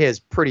find his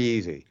pretty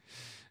easy.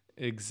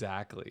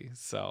 Exactly.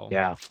 So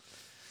yeah.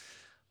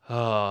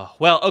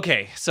 Well,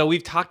 okay. So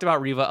we've talked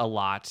about Reva a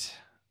lot.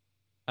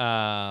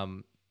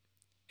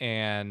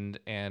 And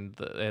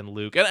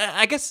Luke, and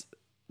I guess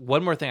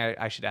one more thing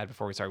I should add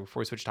before we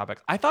switch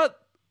topics. I thought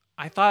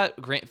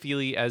Grant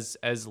Feely as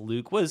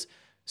Luke was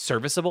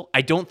serviceable.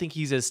 I don't think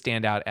he's as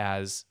standout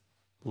as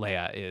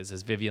Leia is,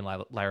 as Vivian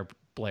Lyra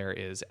Blair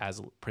is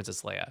as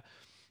Princess Leia.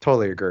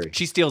 Totally agree.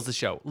 She steals the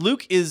show.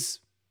 Luke is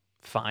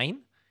fine.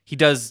 He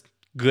does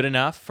good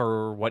enough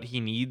for what he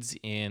needs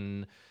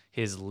in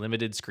his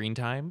limited screen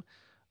time.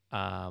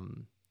 But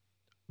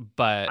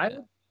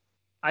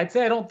I'd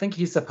say I don't think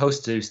he's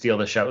supposed to steal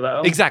the show,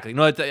 though. Exactly.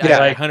 No, I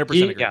 100%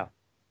 agree.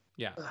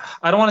 Yeah.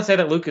 I don't want to say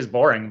that Luke is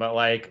boring, but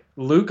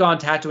Luke on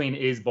Tatooine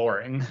is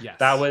boring. Yes.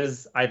 That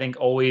was, I think,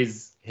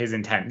 always his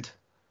intent.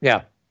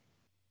 Yeah.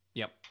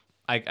 Yep.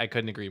 I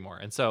couldn't agree more.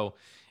 And so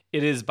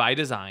it is by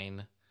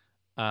design.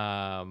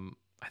 I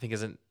think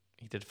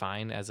he did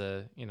fine as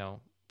a,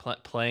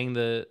 playing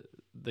the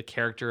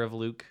character of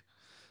Luke.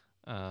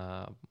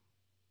 I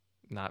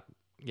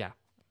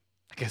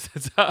guess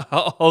that's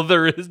all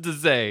there is to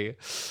say.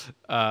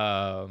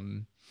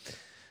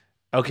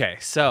 Okay,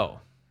 so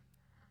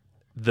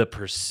The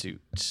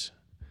Pursuit.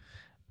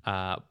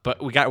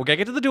 But we gotta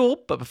get to the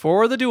duel. But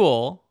before the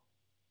duel,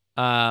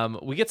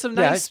 we get some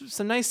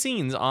nice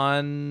scenes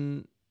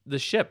on the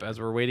ship as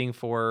we're waiting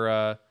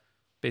for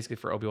basically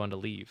for Obi-Wan to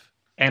leave.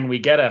 And we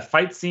get a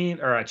fight scene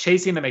or a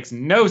chase scene that makes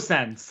no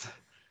sense.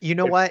 You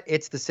know what?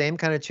 It's the same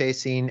kind of chase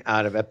scene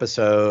out of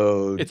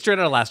episode. It's straight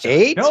out of Last Jedi.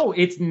 8? No,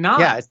 it's not.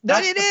 Yeah,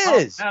 it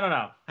is.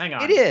 No. Hang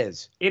on. It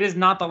is. It is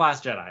not The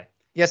Last Jedi.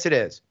 Yes, it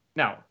is.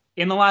 No.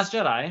 In The Last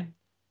Jedi,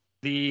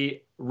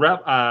 the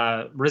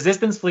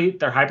Resistance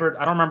fleet, they're hyper.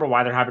 I don't remember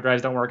why their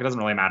hyperdrives don't work. It doesn't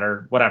really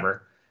matter.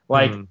 Whatever.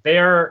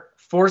 They're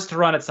forced to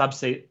run at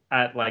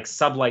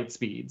sublight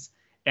speeds.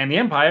 And the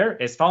Empire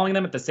is following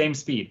them at the same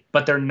speed,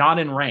 but they're not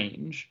in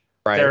range.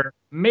 Right. They're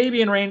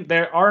maybe in range. They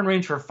are in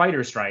range for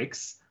fighter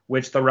strikes,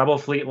 which the Rebel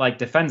fleet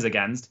defends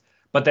against,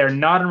 but they're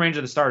not in range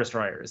of the Star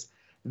Destroyers.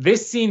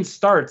 This scene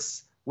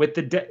starts with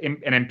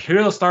an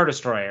Imperial Star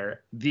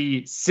Destroyer,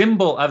 the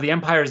symbol of the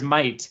Empire's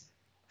might,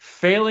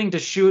 failing to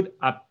shoot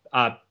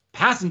a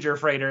passenger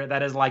freighter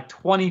that is like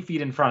 20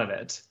 feet in front of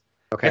it.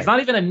 Okay. It's not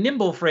even a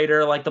nimble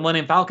freighter like the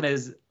Millennium Falcon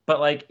is, but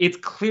like it's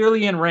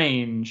clearly in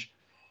range,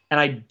 and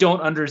I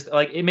don't understand.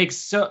 Like it makes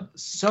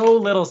so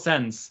little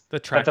sense The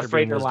that tractor the beam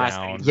freighter was lasts.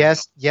 down.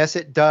 Yes,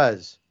 it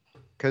does.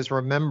 Because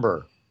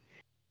remember,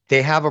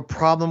 they have a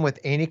problem with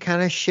any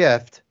kind of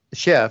ship,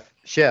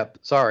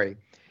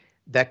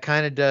 that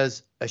kind of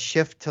does a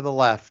shift to the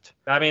left.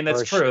 I mean,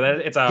 that's Or true.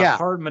 It's a yeah.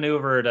 hard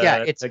maneuver to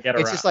Yeah, to get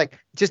around. it's just like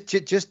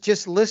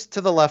just list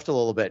to the left a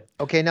little bit.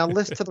 Okay, now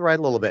list to the right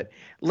a little bit.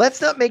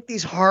 Let's not make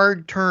these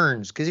hard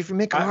turns, because if you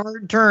make a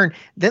hard turn,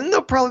 then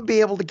they'll probably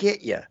be able to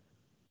get you.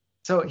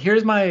 So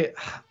here's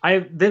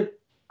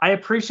I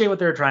appreciate what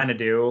they're trying to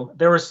do.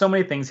 There were so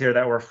many things here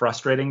that were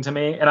frustrating to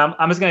me, and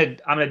I'm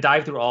gonna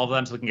dive through all of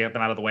them so we can get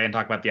them out of the way and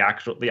talk about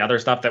the other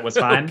stuff that was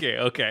fine.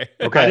 Okay.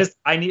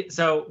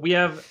 So we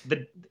have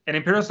an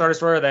Imperial Star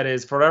Destroyer that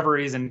is for whatever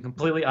reason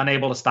completely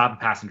unable to stop a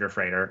passenger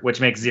freighter, which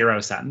makes zero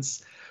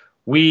sense.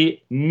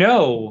 We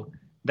know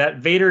that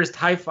Vader's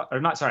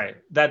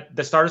that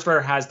the Star Destroyer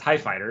has TIE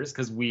fighters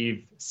because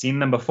we've seen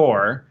them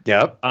before.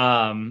 Yep.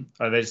 Or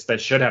that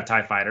should have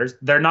TIE fighters.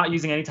 They're not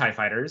using any TIE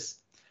fighters.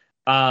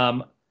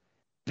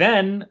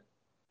 Then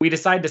we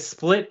decide to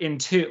split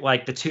into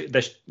like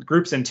the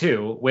groups in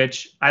two,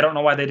 which I don't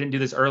know why they didn't do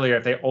this earlier.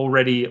 If they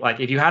already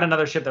if you had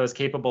another ship that was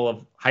capable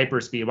of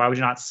hyperspeed, why would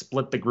you not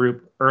split the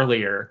group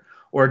earlier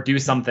or do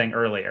something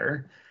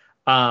earlier?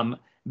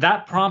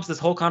 That prompts this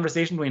whole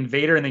conversation between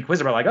Vader and the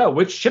Inquisitor about oh,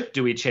 which ship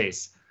do we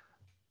chase?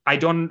 I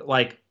don't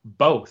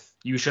both.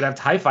 You should have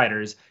TIE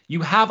fighters.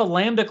 You have a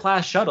Lambda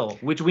class shuttle,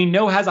 which we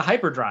know has a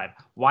hyperdrive.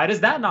 Why does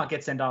that not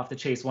get sent off to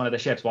chase one of the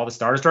ships while the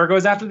Star Destroyer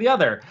goes after the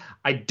other?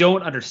 I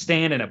don't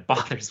understand, and it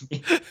bothers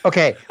me.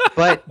 Okay,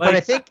 but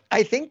I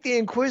think the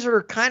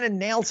Inquisitor kind of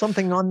nailed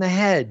something on the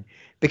head,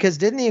 because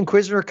didn't the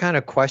Inquisitor kind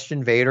of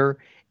question Vader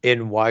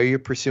in why are you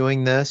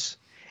pursuing this?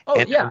 Oh,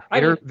 and yeah.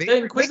 Vader The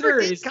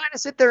Inquisitor did kind of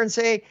sit there and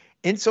say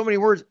in so many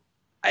words,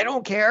 I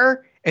don't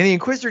care. And the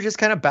Inquisitor just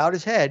kind of bowed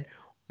his head.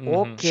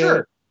 Okay.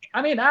 Sure.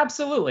 I mean,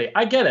 absolutely.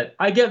 I get it.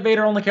 I get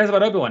Vader only cares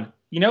about Obi-Wan.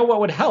 You know what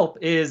would help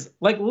is,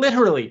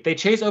 literally, they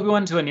chase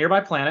Obi-Wan to a nearby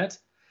planet.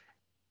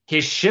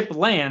 His ship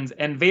lands,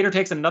 and Vader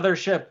takes another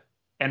ship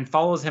and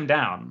follows him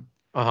down.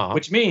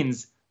 Which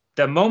means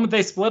the moment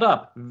they split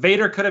up,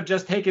 Vader could have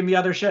just taken the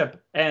other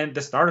ship, and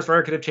the Star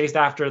Destroyer could have chased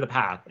after the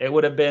path. It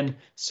would have been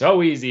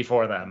so easy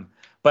for them.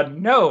 But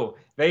no,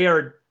 they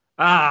are...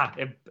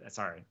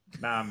 sorry.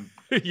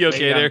 You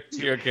okay there?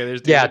 You okay there?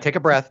 Yeah, take a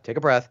breath.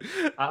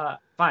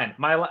 Fine.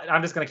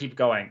 I'm just going to keep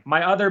going.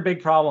 My other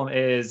big problem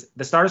is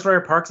the Star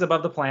Destroyer parks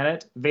above the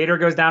planet. Vader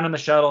goes down in the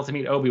shuttle to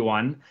meet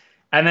Obi-Wan.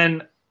 And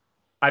then,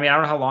 I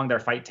don't know how long their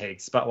fight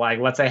takes, but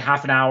let's say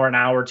half an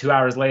hour, 2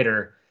 hours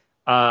later,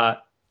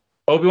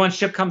 Obi-Wan's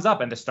ship comes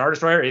up and the Star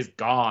Destroyer is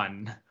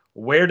gone.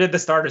 Where did the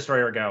Star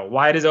Destroyer go?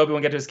 Why does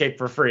Obi-Wan get to escape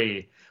for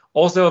free?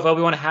 Also, if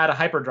Obi-Wan had a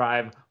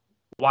hyperdrive,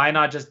 why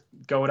not just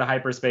go to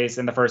hyperspace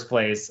in the first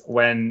place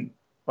when,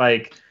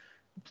 I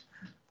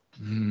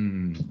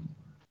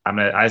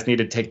just need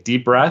to take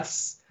deep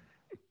breaths.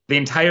 The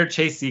entire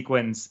chase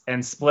sequence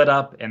and split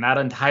up and that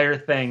entire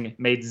thing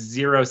made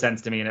zero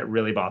sense to me, and it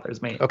really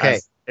bothers me. Okay.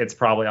 It's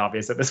probably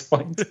obvious at this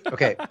point.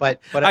 Okay, but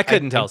I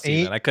couldn't tell,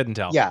 Steven. I couldn't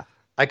tell. Yeah,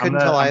 I couldn't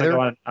tell either.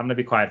 I'm gonna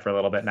be quiet for a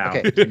little bit now.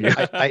 Okay,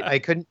 I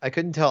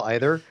couldn't tell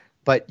either.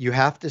 But you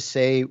have to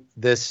say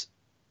this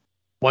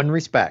one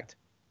respect.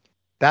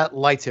 That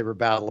lightsaber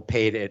battle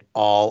paid it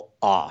all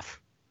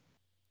off,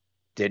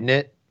 didn't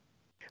it?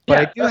 But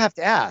I do have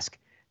to ask,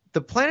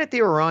 the planet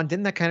they were on,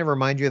 didn't that kind of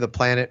remind you of the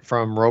planet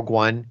from Rogue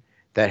One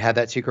that had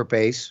that secret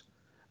base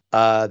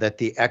that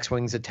the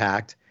X-Wings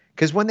attacked?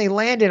 Because when they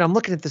landed, I'm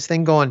looking at this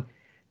thing going,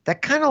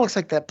 that kind of looks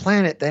like that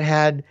planet that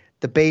had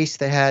the base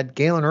that had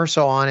Galen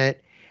Erso on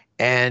it,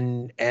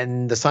 and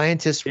the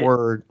scientists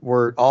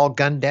were all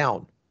gunned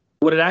down.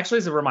 What it actually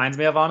reminds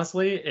me of,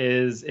 honestly,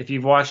 is if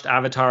you've watched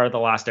Avatar: The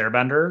Last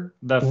Airbender,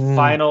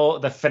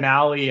 the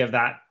finale of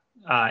that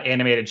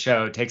animated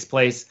show takes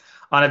place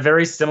on a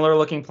very similar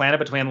looking planet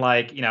between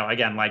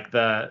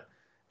the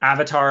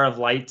Avatar of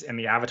Light and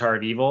the Avatar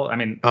of Evil.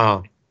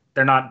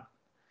 They're not.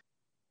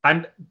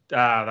 I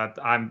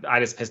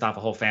just pissed off a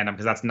whole fandom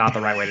because that's not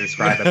the right way to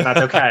describe it, but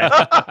that's okay.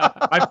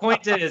 My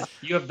point is,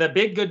 you have the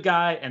big good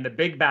guy and the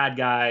big bad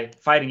guy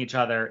fighting each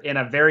other in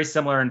a very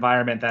similar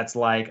environment that's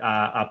like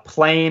a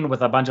plain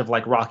with a bunch of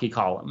rocky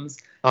columns.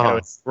 So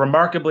it's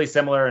remarkably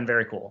similar and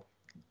very cool.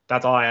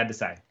 That's all I had to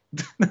say.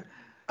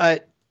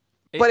 But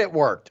it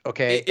worked,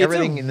 okay?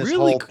 Everything in this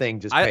whole thing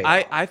just paid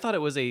off. I thought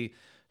it was a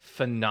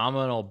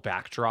phenomenal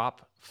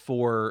backdrop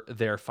for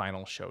their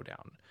final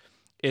showdown.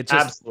 It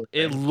just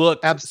it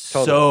looked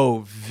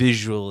so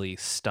visually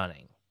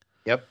stunning.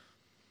 Yep.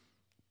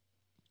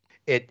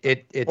 It's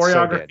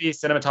choreography,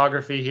 so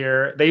cinematography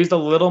here. They used a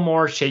little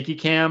more shaky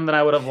cam than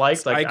I would have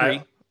liked. I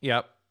agree.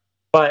 Yep.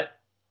 But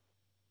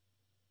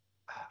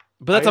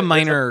that's a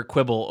minor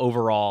quibble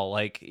overall.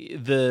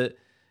 This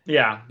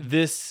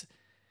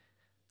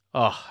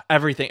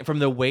everything from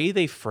the way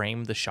they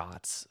frame the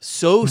shots,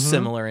 so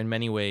similar in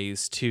many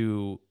ways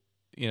to,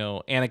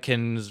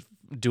 Anakin's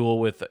duel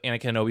with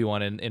Anakin and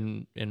Obi-Wan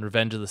in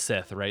Revenge of the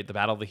Sith, right? The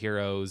Battle of the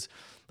Heroes.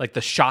 Like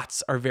the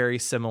shots are very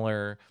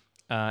similar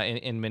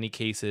in many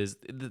cases.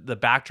 The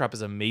backdrop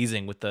is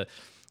amazing with the,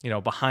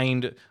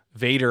 behind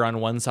Vader on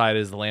one side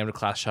is the Lambda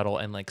class shuttle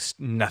and like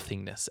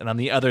nothingness. And on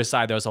the other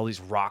side, there's all these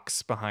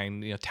rocks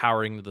behind,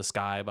 towering to the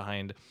sky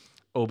behind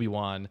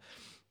Obi-Wan.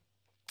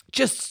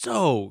 Just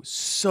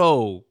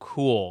so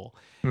cool.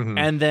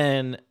 And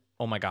then,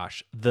 oh my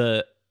gosh,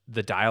 the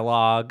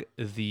dialogue,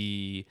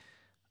 the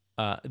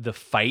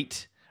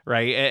fight,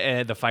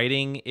 right? The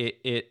fighting,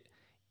 it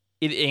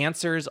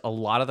answers a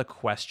lot of the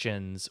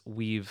questions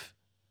we've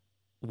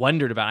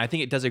wondered about. I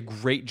think it does a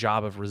great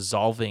job of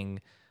resolving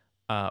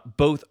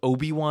both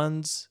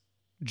Obi-Wan's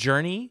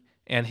journey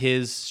and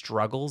his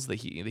struggles that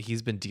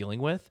he's been dealing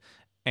with,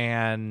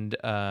 and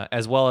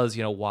as well as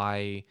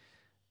why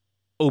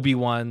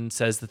Obi-Wan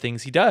says the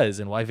things he does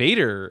and why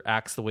Vader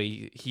acts the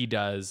way he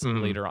does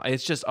later on.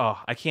 It's just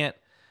I can't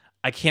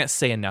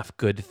say enough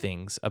good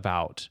things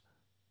about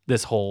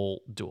this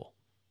whole duel.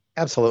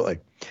 Absolutely.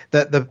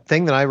 The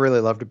thing that I really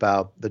loved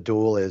about the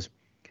duel is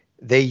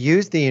they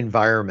used the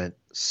environment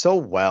so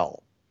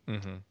well.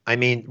 I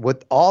mean,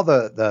 with all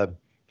the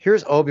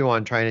here's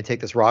Obi-Wan trying to take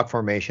this rock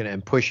formation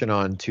and push it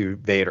on to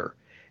Vader.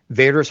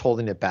 Vader's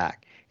holding it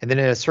back. And then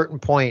at a certain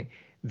point,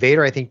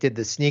 Vader, I think, did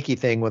the sneaky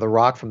thing with a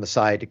rock from the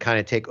side to kind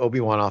of take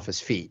Obi-Wan off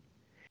his feet.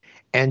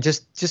 And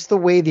just the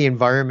way the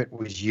environment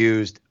was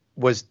used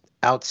was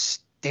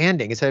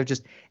outstanding instead of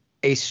just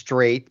a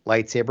straight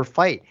lightsaber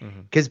fight.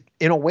 Because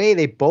in a way,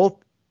 they both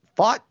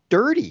fought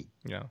dirty.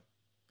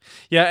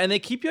 Yeah, and they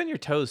keep you on your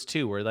toes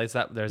too, where there's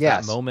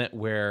that moment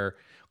where,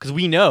 because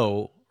we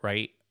know,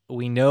 right?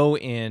 We know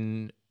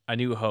in A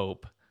New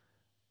Hope,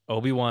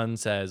 Obi-Wan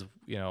says,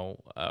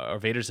 or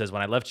Vader says,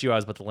 when I left you, I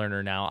was but the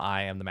learner. Now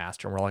I am the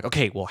master. And we're like,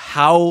 okay, well,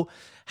 how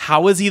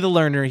is he the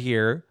learner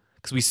here?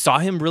 Because we saw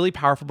him really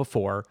powerful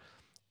before.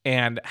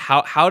 And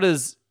how do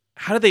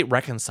they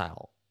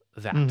reconcile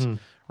that?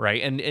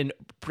 Right. And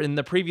in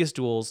the previous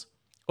duels,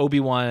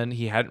 Obi-Wan,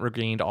 he hadn't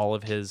regained all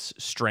of his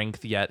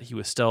strength yet. He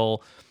was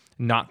still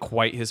not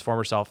quite his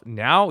former self.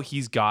 Now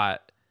he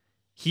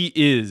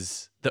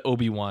is the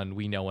Obi-Wan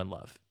we know and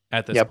love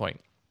at this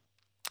point.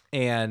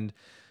 And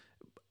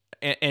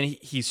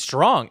he's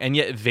strong, and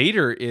yet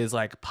Vader is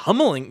like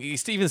pummeling.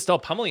 He's even still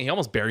pummeling. He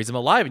almost buries him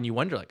alive, and you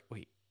wonder, like,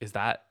 wait,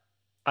 that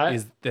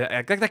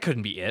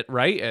couldn't be it,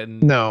 right?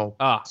 And no.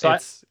 I'll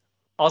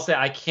say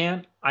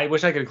I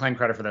wish I could claim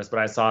credit for this, but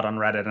I saw it on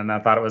Reddit, and I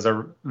thought it was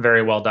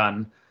very well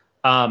done.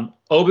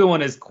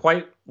 Obi-Wan is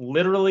quite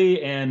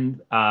literally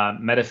and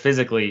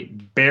metaphysically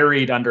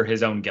buried under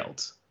his own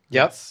guilt.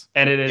 Yep.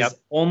 And it is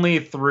only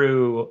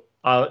through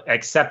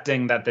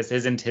accepting that this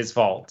isn't his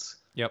fault.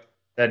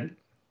 That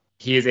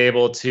he is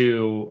able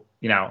to,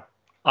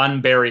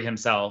 unbury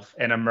himself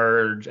and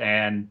emerge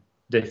and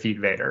defeat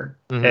Vader.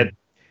 It's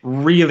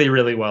really,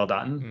 really well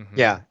done.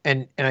 Yeah.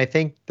 And I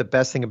think the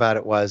best thing about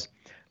it was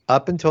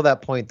up until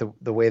that point,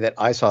 the way that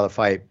I saw the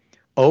fight,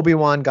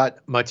 Obi-Wan got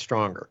much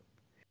stronger.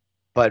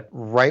 But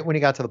right when he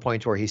got to the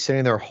point where he's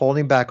sitting there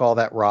holding back all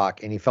that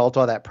rock and he felt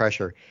all that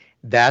pressure,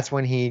 that's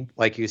when he,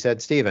 like you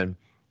said, Stephen,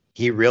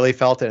 he really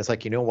felt it. It's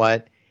like, you know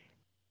what?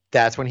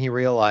 That's when he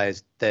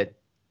realized that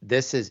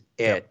this is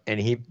it.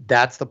 And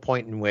that's the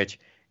point in which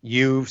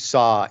you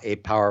saw a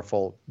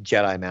powerful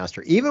Jedi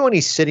Master. Even when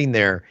he's sitting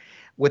there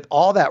with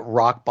all that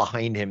rock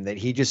behind him, that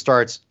he just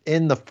starts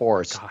in the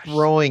Force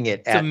throwing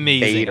it at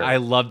amazing. Vader. I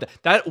love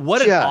that.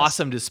 What an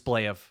awesome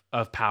display of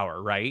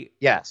power, right?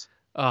 Yes.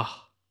 Oh.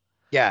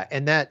 Yeah,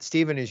 and that,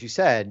 Stephen, as you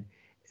said,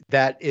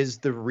 that is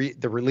the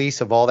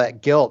release of all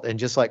that guilt, and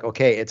just like,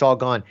 okay, it's all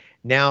gone.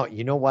 Now,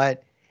 you know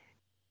what?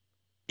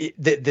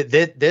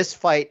 This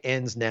fight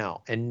ends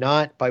now, and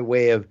not by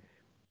way of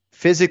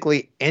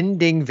physically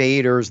ending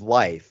Vader's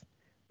life,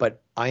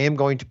 but I am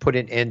going to put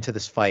an end to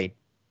this fight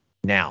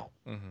now.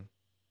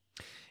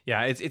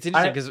 Yeah, it's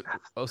interesting because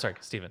sorry,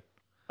 Stephen.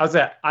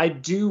 I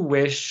do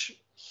wish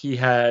he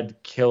had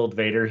killed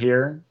Vader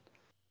here,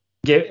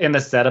 in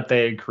the setup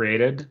they had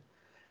created.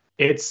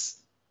 It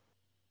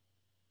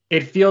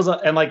feels,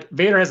 and like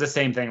Vader has the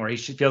same thing where it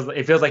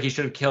feels like he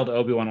should have killed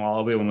Obi-Wan while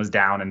Obi-Wan was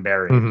down and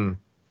buried.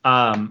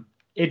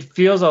 It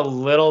feels a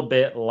little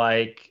bit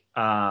like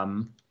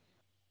an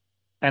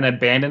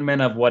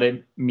abandonment of what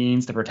it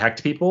means to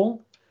protect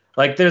people.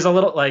 Like there's a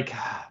little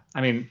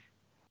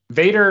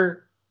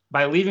Vader,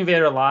 by leaving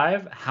Vader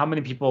alive, how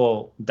many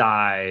people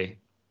die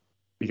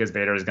because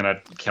Vader is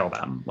gonna kill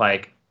them?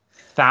 Like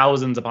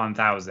thousands upon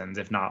thousands,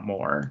 if not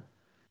more.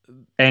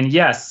 And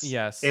yes,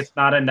 it's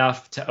not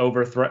enough to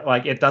overthrow.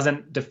 Like it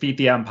doesn't defeat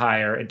the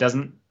Empire. It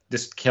doesn't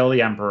just kill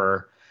the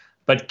Emperor.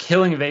 But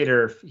killing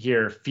Vader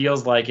here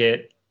feels like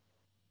it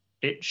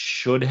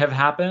should have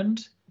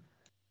happened.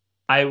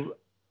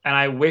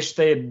 I wish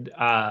they'd.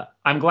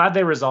 I'm glad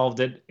they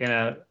resolved it in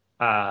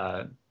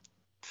a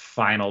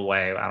final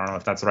way. I don't know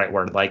if that's the right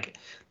word. Like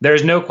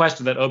there's no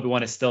question that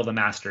Obi-Wan is still the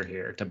master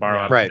here, to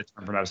borrow the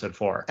term from Episode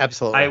 4.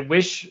 Absolutely. I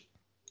wish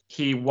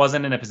he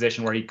wasn't in a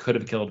position where he could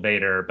have killed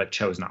Vader, but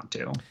chose not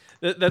to.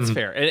 That's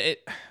fair.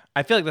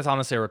 I feel like that's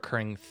honestly a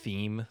recurring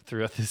theme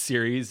throughout the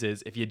series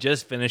is if you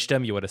just finished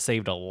him, you would have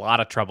saved a lot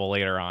of trouble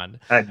later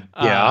on.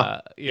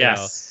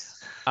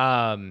 Yes.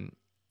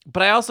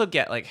 But I also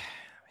get, like,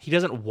 he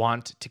doesn't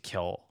want to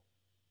kill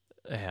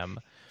him.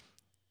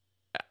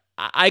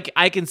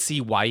 I can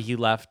see why he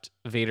left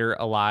Vader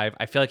alive.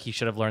 I feel like he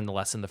should have learned the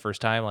lesson the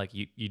first time. Like,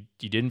 you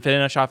didn't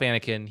finish off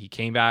Anakin. He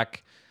came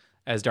back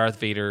as Darth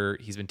Vader.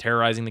 He's been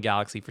terrorizing the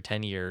galaxy for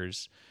 10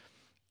 years.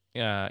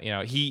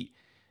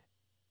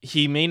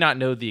 He may not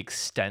know the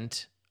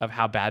extent of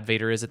how bad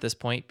Vader is at this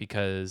point,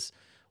 because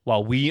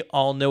while we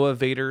all know of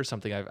Vader,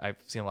 something I've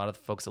seen a lot of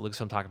the folks at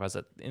Lucasfilm talk about is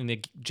that in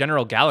the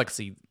general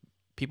galaxy,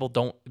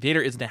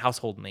 Vader isn't a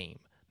household name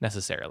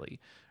necessarily,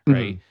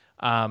 right?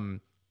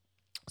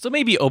 So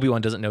maybe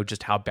Obi-Wan doesn't know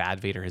just how bad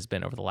Vader has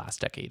been over the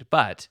last decade,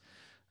 but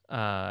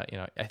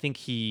I think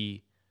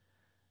he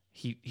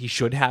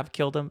should have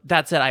killed him.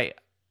 That said,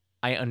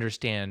 I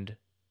understand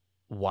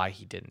why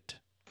he didn't.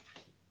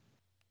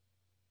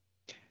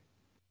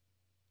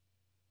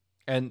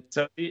 And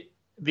so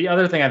the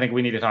other thing I think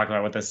we need to talk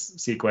about with this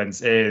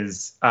sequence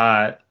is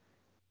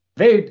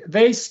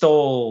they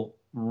stole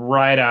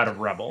right out of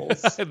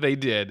Rebels. They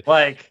did.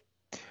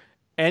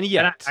 And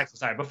yet, actually,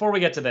 sorry. Before we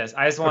get to this,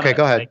 I just want to. Okay,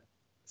 go ahead.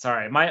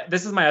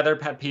 This is my other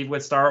pet peeve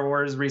with Star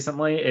Wars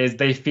recently is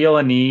they feel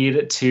a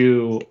need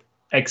to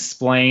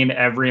explain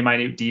every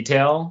minute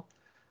detail.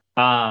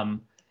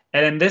 And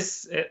in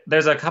this,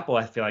 there's a couple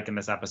I feel like in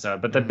this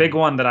episode, but the big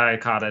one that I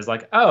caught is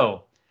like,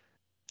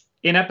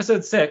 in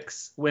episode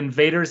 6, when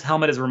Vader's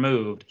helmet is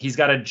removed, he's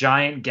got a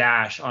giant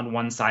gash on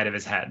one side of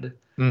his head,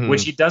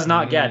 which he does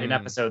not get in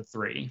episode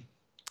 3.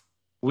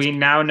 We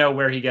now know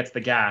where he gets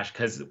the gash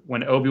because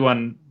when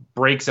Obi-Wan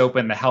breaks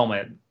open the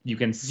helmet, you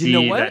can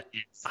see that.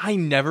 I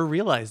never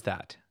realized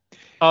that.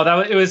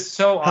 Oh, it was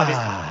so obvious.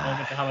 The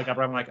moment the helmet got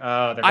broken, I'm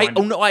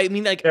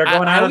like, they're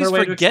going I always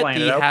forget that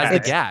he has the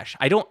gash.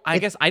 I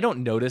guess I don't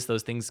notice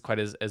those things quite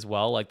as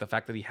well, like the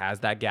fact that he has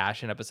that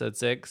gash in episode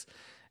 6,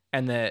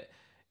 and that.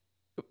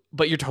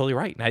 But you're totally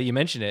right. Now that you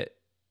mention it,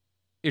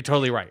 you're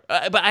totally right.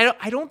 But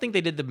I don't think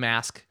they did the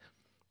mask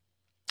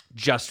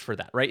just for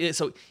that, right?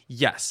 So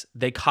yes,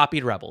 they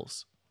copied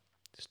Rebels.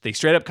 They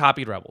straight up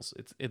copied Rebels.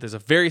 There's a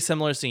very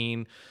similar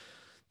scene.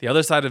 The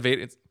other side of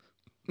Vader,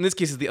 in this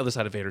case, is the other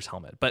side of Vader's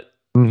helmet. But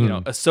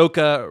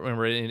Ahsoka,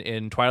 remember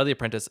in Twilight of the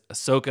Apprentice,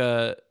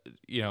 Ahsoka,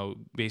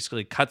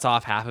 basically cuts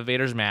off half of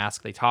Vader's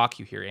mask. They talk.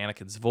 You hear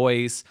Anakin's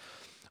voice.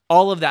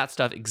 All of that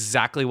stuff.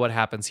 Exactly what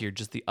happens here.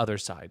 Just the other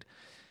side.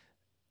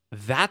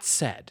 That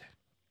said,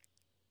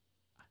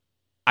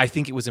 I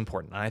think it was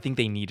important, and I think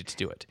they needed to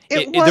do it.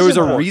 There was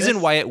a reason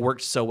why it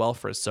worked so well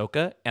for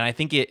Ahsoka, and I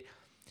think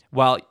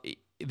while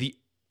the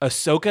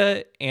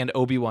Ahsoka and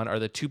Obi-Wan are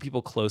the two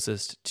people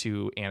closest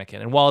to Anakin,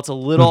 and while it's a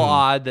little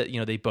odd that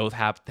they both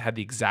had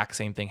the exact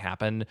same thing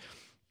happen,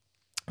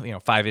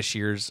 5-ish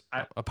years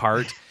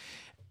apart,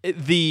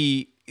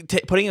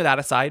 putting that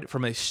aside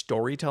from a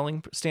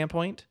storytelling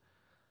standpoint,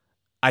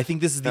 I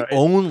think this is the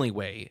only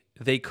way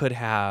they could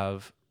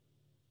have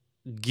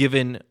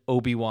given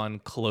Obi-Wan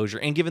closure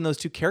and given those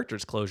two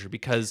characters closure,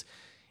 because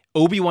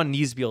Obi-Wan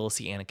needs to be able to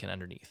see Anakin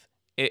underneath.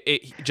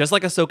 Just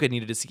like Ahsoka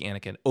needed to see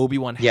Anakin,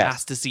 Obi-Wan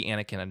has to see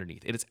Anakin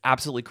underneath. It is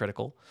absolutely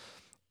critical,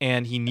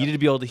 and he needed to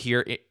be able to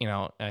hear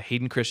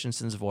Hayden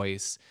Christensen's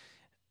voice.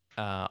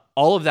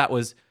 All of that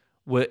was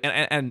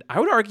and I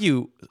would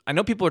argue, I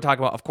know people are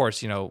talking about, of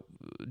course,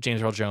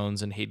 James Earl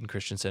Jones and Hayden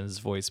Christensen's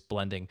voice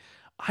blending.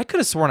 I could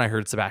have sworn I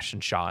heard Sebastian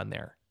Shaw in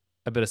there,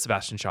 a bit of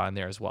Sebastian Shaw in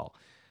there as well.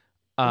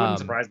 Wouldn't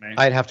surprise me.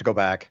 I'd have to go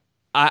back.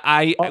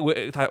 I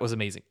thought it was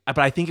amazing, but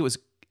I think it was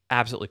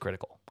absolutely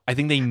critical. I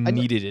think they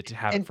needed it to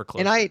have it for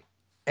closure.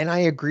 And I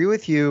agree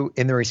with you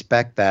in the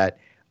respect that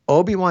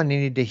Obi-Wan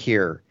needed to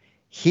hear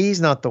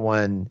he's not the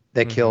one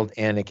that killed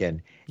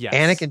Anakin. Yes.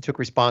 Anakin took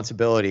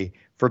responsibility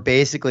for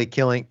basically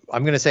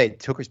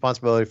took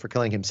responsibility for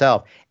killing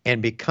himself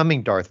and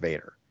becoming Darth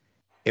Vader.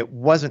 It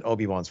wasn't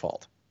Obi-Wan's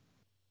fault.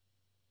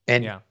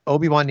 And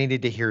Obi-Wan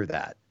needed to hear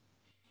that.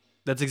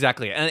 That's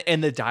exactly it.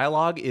 And the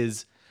dialogue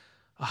is,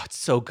 it's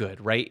so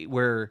good, right?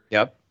 Where,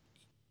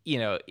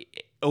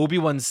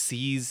 Obi-Wan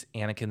sees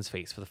Anakin's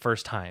face for the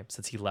first time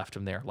since he left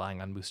him there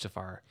lying on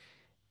Mustafar,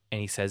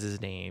 and he says his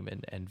name,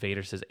 and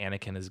Vader says,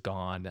 "Anakin is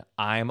gone.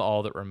 I'm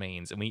all that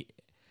remains." And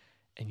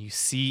you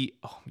see,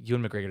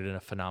 Ewan McGregor did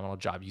a phenomenal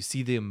job. You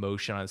see the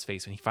emotion on his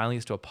face when he finally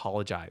has to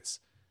apologize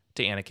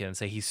to Anakin and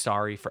say he's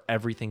sorry for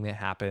everything that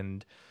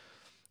happened.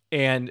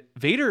 And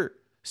Vader,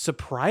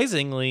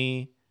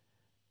 surprisingly,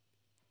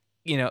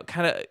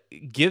 kind of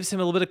gives him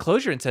a little bit of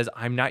closure and says,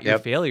 "I'm not your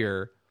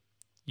failure.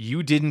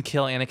 You didn't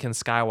kill Anakin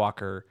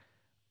Skywalker.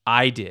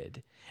 I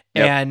did."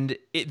 Yep. And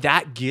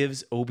that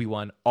gives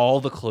Obi-Wan all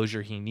the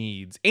closure he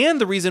needs. And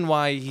the reason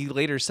why he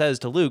later says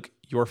to Luke,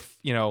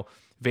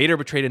 Vader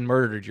betrayed and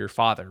murdered your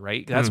father,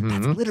 right? That's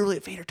literally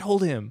what Vader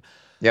told him.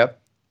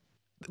 Yep.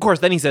 Of course,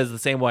 then he says the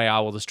same way, "I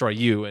will destroy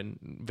you," and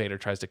Vader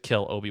tries to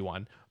kill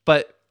Obi-Wan.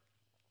 But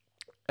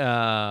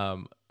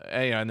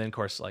and then of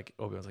course like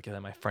Obi-Wan's like, yeah,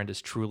 my friend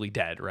is truly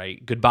dead,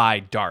 right? Goodbye,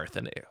 Darth.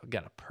 And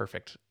again, a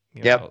perfect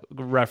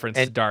reference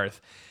to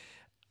Darth.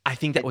 I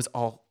think that was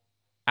all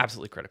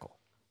absolutely critical.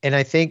 And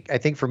I think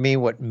for me,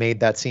 what made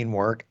that scene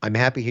work, I'm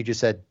happy he just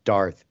said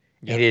Darth,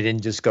 and he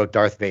didn't just go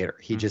Darth Vader.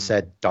 He just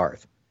said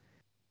Darth,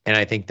 and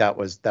I think that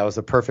was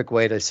the perfect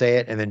way to say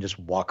it, and then just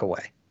walk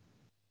away.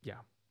 Yeah,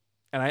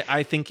 and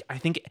I think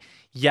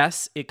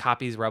yes, it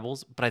copies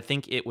Rebels, but I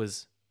think it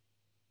was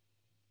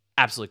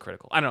absolutely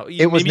critical. I don't know.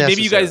 It was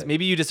necessary.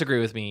 Maybe you disagree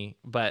with me,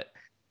 but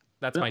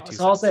that's my 2 cents.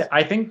 So I'll say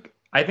I think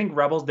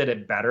Rebels did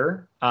it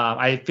better.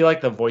 I feel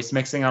like the voice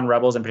mixing on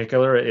Rebels in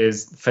particular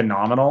is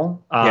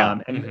phenomenal.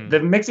 And the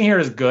mixing here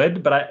is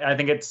good, but I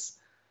think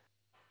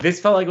this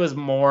felt like it was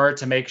more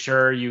to make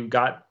sure you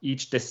got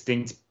each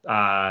distinct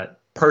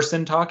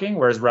person talking,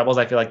 whereas Rebels,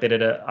 I feel like they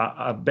did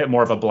a bit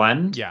more of a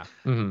blend. Yeah,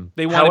 Mm-hmm.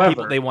 They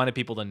wanted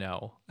people to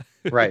know.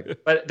 Right.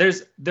 But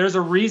there's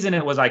a reason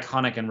it was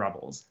iconic in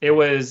Rebels. It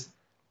was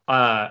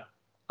a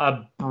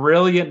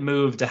brilliant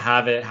move to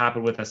have it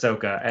happen with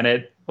Ahsoka, and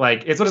it's one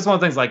of those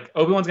things like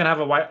Obi-Wan's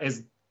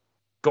is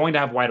going to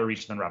have wider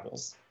reach than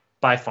Rebels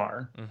by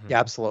far. Yeah,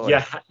 absolutely.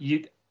 Yeah,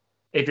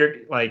 if you're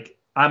like,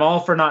 I'm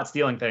all for not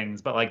stealing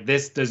things, but like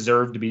this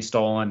deserved to be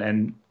stolen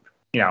and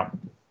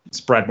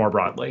spread more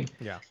broadly.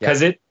 Yeah,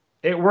 because it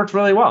worked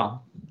really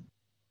well.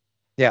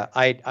 Yeah,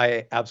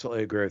 I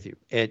absolutely agree with you.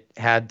 It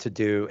had to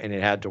do and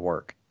it had to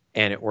work,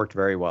 and it worked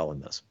very well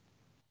in this.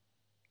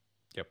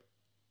 Yep,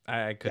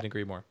 I couldn't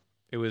agree more.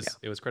 It was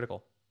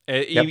critical.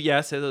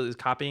 Yes, it was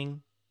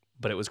copying,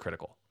 but it was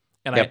critical,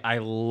 and I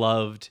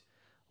loved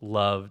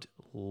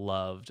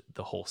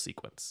the whole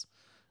sequence.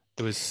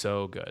 It was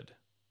so good.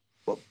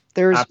 Well,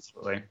 there's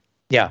absolutely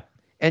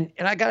and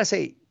I gotta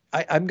say,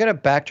 I'm gonna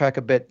backtrack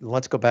a bit.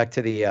 Let's go back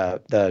to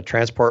the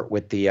transport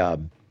with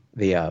the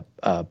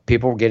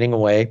people getting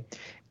away,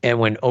 and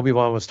when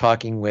Obi-Wan was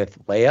talking with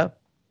Leia,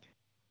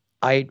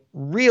 I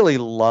really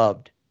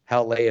loved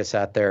how Leia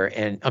sat there,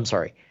 and I'm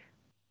sorry,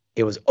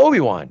 it was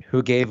Obi-Wan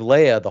who gave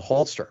Leia the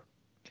holster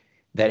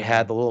that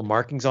had the little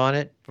markings on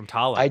it from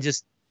Tala.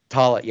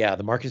 Tala, yeah,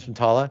 the markings from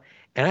Tala,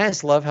 and I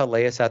just love how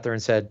Leia sat there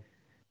and said,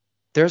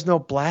 "There's no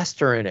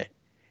blaster in it,"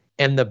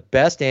 and the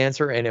best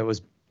answer, and it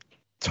was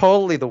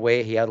totally the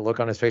way he had a look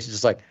on his face, is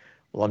just like,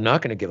 well, I'm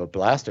not going to give a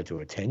blaster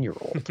to a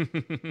 10-year-old.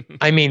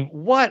 I mean,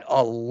 what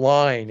a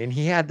line. And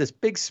he had this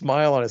big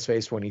smile on his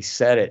face when he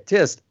said it.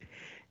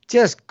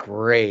 Just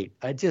great.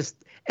 And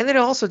then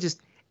also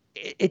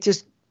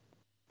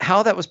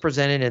how that was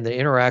presented and the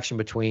interaction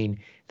between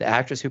the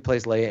actress who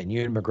plays Leia and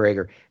Ewan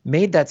McGregor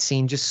made that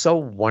scene just so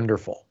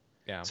wonderful.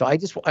 Yeah. So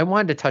I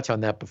wanted to touch on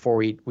that before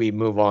we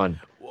move on.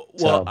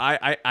 Well,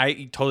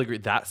 I totally agree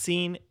with that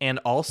scene. And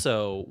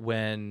also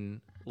when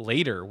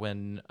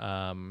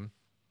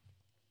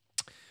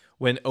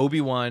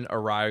Obi-Wan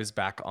arrives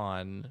back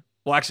on,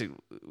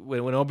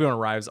 when Obi-Wan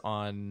arrives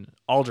on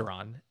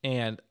Alderaan,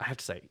 and I have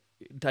to say,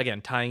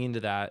 again, tying into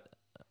that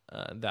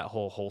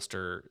whole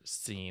holster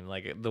scene,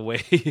 like the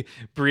way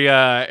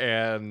Bria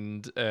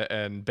and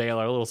Bail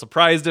are a little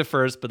surprised at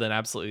first, but then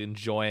absolutely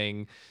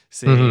enjoying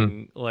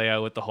seeing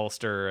Leia with the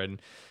holster,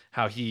 and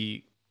how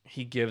he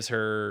gives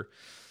her,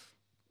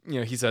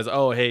 he says,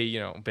 "Oh,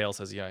 hey," Bail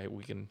says, "Yeah,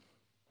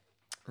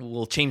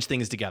 we'll change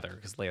things together,"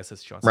 because Leia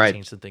says she wants to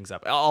change some things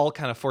up. All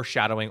kind of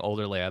foreshadowing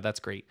older Leia. That's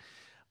great.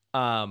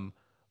 But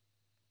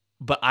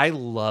I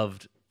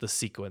loved the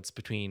sequence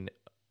between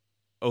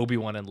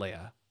Obi-Wan and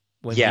Leia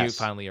when he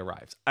finally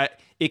arrives.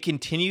 It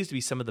continues to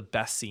be some of the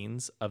best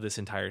scenes of this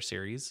entire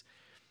series.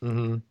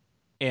 Mm-hmm.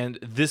 And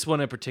this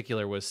one in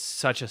particular was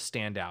such a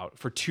standout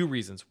for 2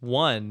 reasons.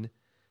 One,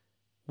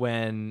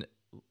 when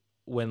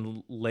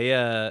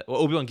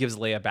Obi-Wan gives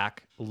Leia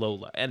back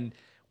Lola, and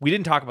we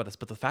didn't talk about this,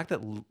 but the fact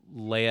that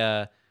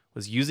Leia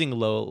was using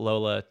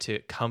Lola to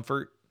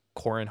comfort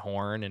Corran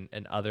Horn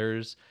and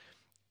others,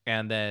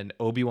 and then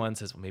Obi-Wan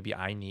says, well, maybe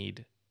I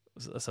need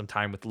some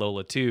time with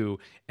Lola too,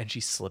 and she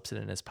slips it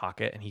in his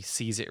pocket, and he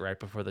sees it right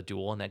before the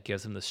duel, and that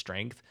gives him the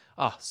strength.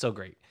 Oh, so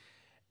great.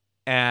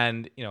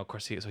 And, of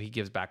course, he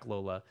gives back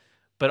Lola,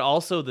 but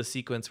also the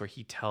sequence where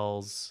he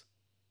tells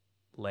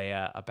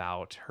Leia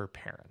about her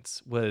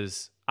parents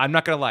was, I'm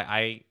not going to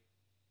lie,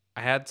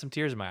 I had some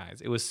tears in my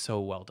eyes. It was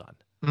so well done.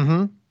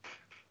 Mm-hmm.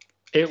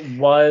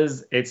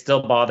 It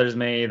still bothers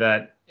me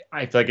that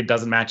I feel like it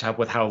doesn't match up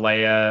with how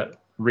Leia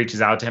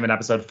reaches out to him in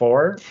episode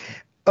 4.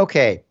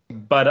 Okay.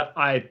 But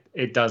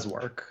it does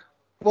work.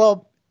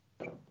 Well,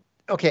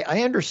 okay,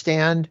 I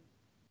understand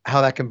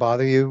how that can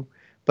bother you,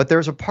 but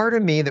there's a part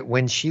of me that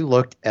when she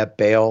looked at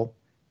Bail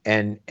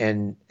and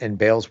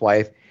Bail's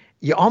wife,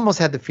 you almost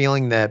had the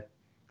feeling that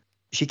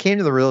she came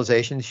to the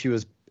realization she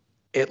was,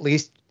 at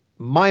least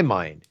my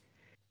mind,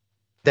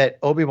 that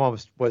Obi-Wan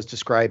was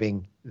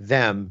describing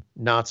them,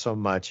 not so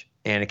much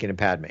Anakin and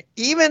Padme.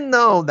 Even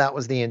though that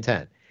was the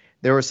intent,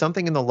 there was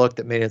something in the look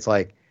that made it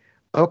like,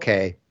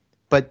 okay,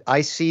 but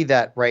I see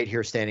that right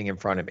here standing in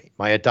front of me.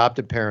 My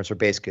adopted parents are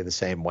basically the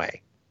same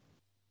way.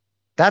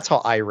 That's how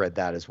I read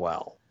that as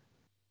well.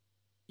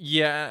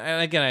 Yeah,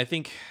 and again, I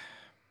think,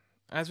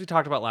 as we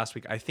talked about last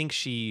week, I think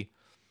she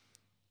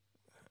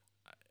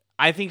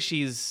I think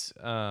she's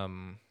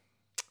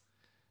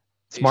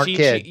Smart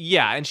kid.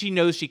 Yeah, and she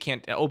knows she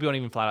can't. Obi-Wan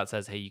even flat out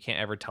says, "Hey, you can't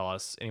ever tell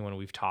us anyone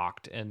we've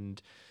talked."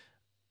 And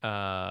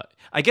I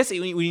guess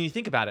when you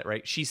think about it,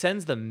 right? She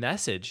sends the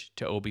message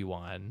to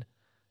Obi-Wan,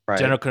 Right.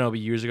 General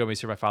Kenobi, years ago when he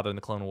served my father in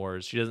the Clone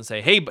Wars. She doesn't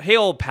say, "Hey,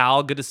 old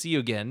pal, good to see you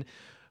again."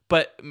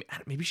 But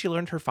maybe she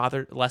learned her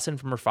lesson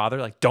from her father,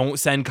 like don't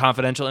send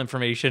confidential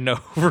information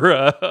over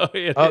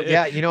in a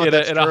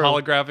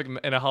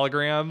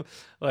hologram.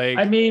 Like,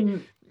 I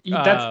mean,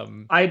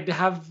 I'd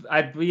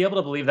be able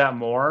to believe that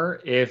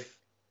more if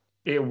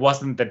it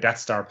wasn't the Death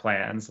Star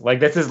plans. Like,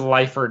 this is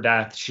life or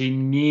death. She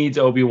needs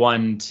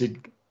Obi-Wan to.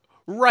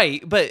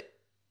 Right, but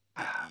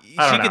she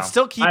could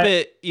still keep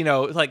it.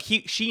 Like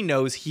she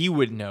knows he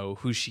would know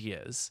who she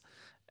is,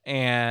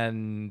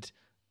 and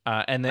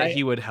that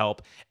he would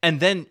help. And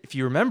then, if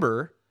you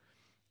remember,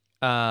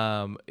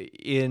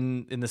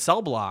 in the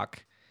cell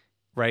block,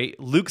 right?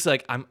 Luke's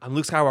like, "I'm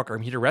Luke Skywalker.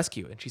 I'm here to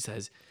rescue." And she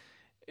says,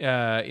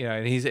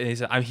 and he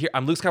said, "I'm here.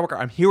 I'm Luke Skywalker.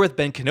 I'm here with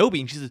Ben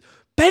Kenobi." And she says,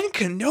 "Ben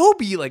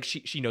Kenobi!" Like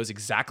she knows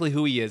exactly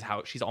who he is.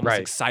 How she's almost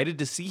excited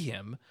to see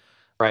him.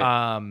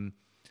 Right.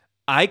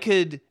 I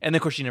could, and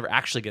of course, she never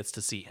actually gets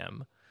to see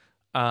him.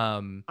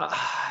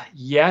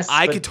 Yes,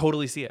 I could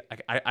totally see it.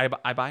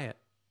 I buy it.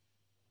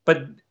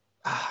 But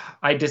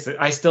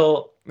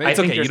it's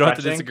okay. You don't have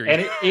to disagree.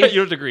 And you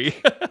don't agree.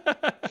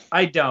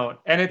 I don't.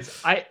 And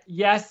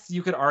yes,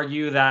 you could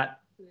argue that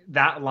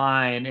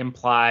line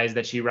implies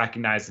that she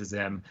recognizes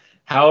him.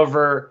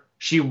 However,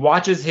 she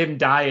watches him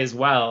die as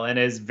well and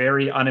is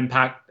very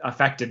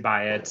affected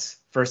by it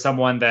for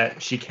someone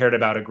that she cared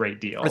about a great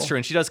deal. That's true.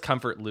 And she does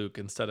comfort Luke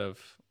instead of,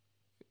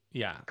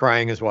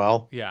 crying as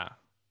well. Yeah.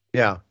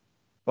 Yeah.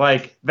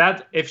 Like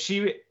that,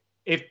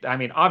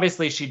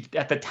 obviously she,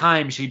 at the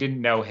time, she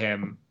didn't know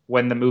him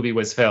when the movie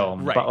was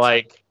filmed, right. But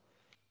like,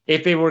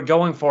 if they were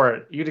going for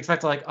it, you'd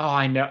expect like, oh,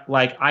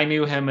 I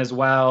knew him as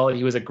well.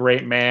 He was a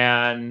great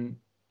man.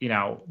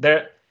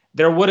 There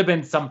would have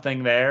been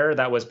something there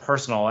that was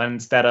personal, and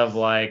instead of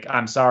like,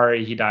 I'm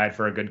sorry he died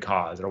for a good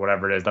cause or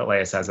whatever it is that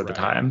Leia says at the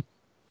time.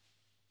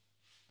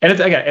 And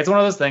it's one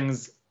of those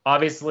things.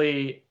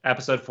 Obviously,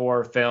 Episode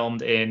 4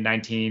 filmed in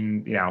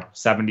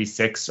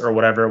 1976 or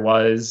whatever it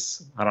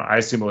was. I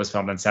assume it was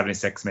filmed in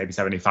 76, maybe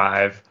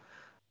 75.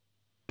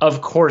 Of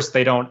course,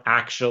 they don't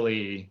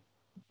actually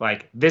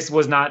this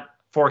was not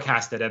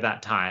forecasted at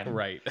that time.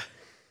 Right.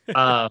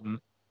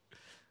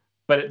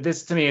 But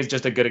this to me is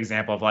just a good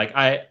example of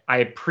I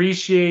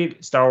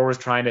appreciate Star Wars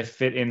trying to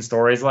fit in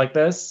stories like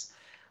this,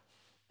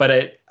 but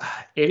it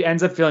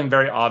ends up feeling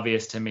very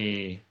obvious to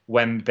me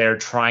when they're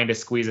trying to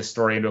squeeze a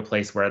story into a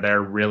place where there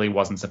really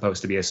wasn't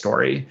supposed to be a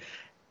story.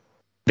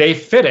 They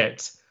fit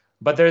it,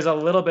 but there's a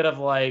little bit of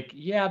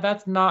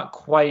that's not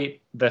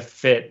quite the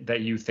fit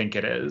that you think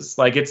it is.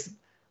 I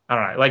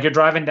don't know, you're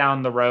driving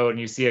down the road and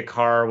you see a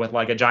car with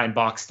a giant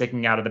box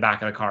sticking out of the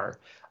back of the car.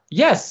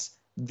 Yes,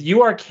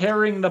 you are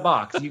carrying the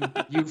box.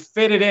 You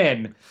fit it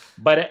in,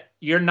 but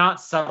you're not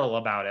subtle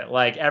about it.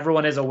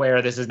 Everyone is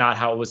aware this is not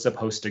how it was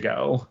supposed to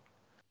go.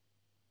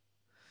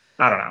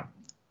 I don't know.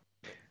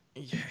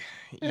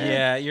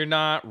 Yeah, you're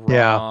not wrong.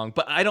 Yeah.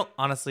 But I don't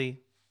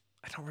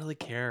really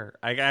care.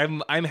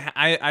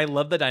 I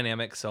love the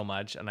dynamic so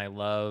much, and I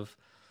love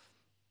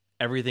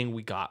everything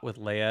we got with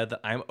Leia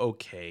that I'm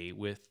okay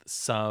with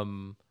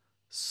some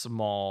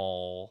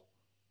small,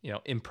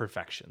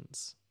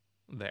 imperfections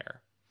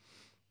there.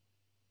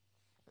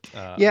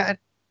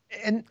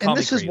 And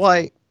this is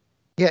why,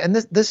 and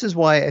this is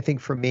why I think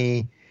for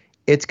me,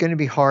 it's going to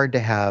be hard to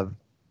have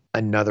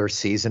another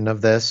season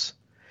of this,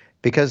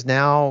 because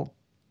now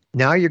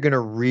you're going to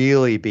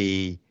really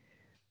be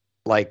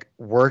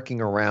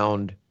working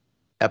around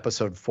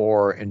Episode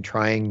 4 and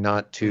trying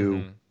not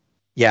to.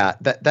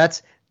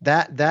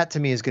 That to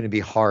me is going to be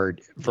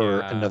hard for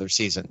another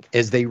season.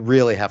 Is they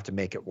really have to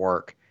make it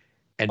work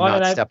and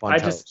not step on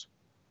toes.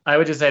 I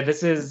would just say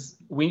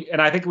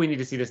and I think we need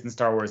to see this in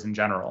Star Wars in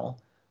general.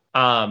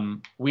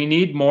 We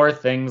need more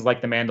things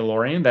like The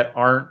Mandalorian that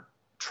aren't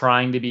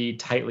trying to be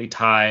tightly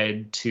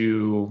tied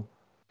to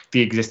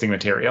the existing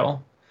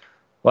material.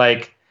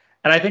 And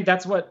I think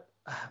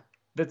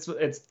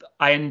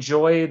I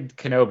enjoyed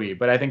Kenobi,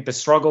 but I think the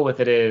struggle with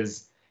it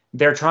is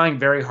they're trying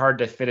very hard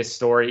to fit a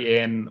story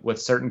in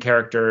with certain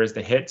characters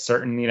to hit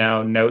certain,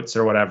 notes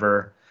or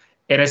whatever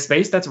in a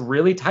space that's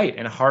really tight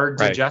and hard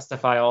to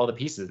justify all the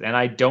pieces. And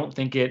I don't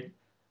think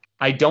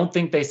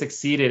they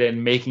succeeded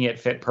in making it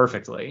fit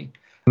perfectly.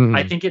 Mm-hmm.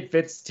 I think it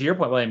fits, to your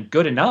point, William,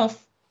 good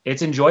enough.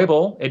 It's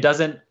enjoyable. It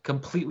doesn't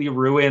completely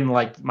ruin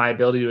my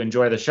ability to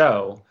enjoy the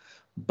show,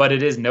 but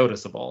it is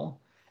noticeable.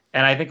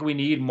 And I think we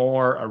need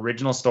more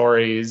original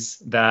stories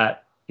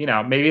that,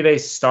 maybe they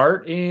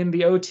start in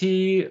the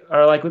OT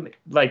or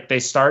they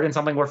start in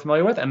something we're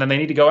familiar with, and then they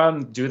need to go out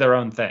and do their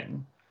own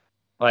thing.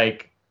 I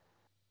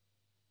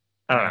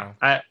don't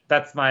know.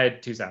 That's my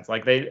 2 cents.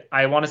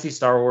 I want to see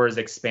Star Wars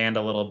expand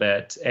a little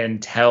bit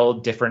and tell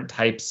different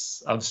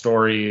types of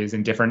stories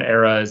in different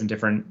eras and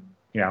different,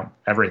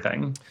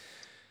 everything.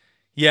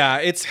 Yeah,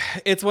 it's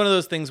one of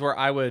those things where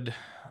I would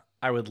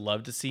I would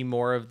love to see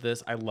more of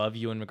this. I love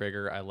Ewan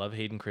McGregor. I love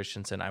Hayden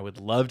Christensen. I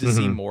would love to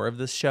see more of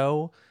this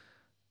show.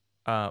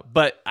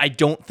 But I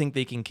don't think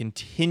they can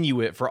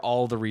continue it for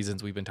all the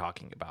reasons we've been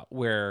talking about,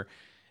 where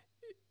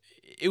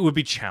it would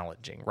be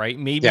challenging, right?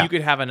 Maybe you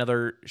could have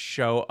another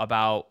show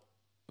about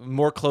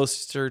more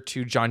closer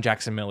to John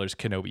Jackson Miller's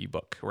Kenobi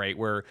book, right?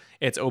 Where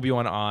it's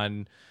Obi-Wan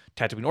on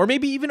Tatooine, or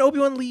maybe even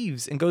Obi-Wan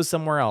leaves and goes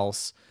somewhere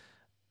else.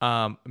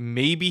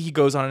 Maybe he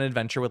goes on an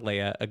adventure with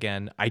Leia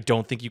again. I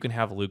don't think you can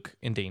have Luke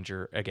in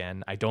danger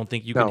again. I don't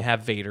think you can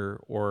have Vader,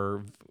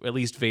 or at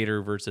least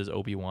Vader versus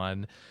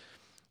Obi-Wan,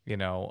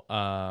 and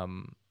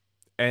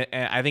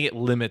I think it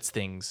limits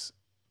things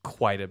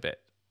quite a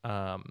bit.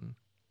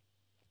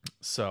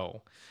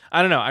 So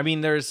I don't know. I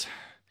mean,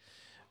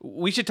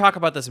 we should talk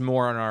about this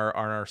more on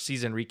our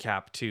season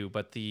recap too,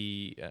 but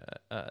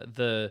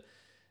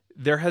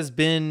there has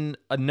been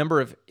a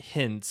number of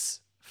hints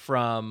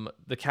from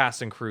the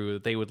cast and crew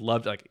that they would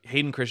love to, like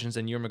Hayden Christensen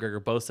and Ewan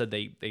McGregor both said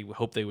they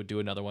hope they would do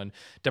another one.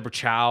 Deborah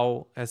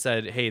Chow has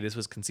said, hey, this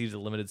was conceived as a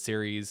limited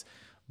series,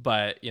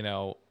 but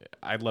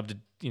I'd love to,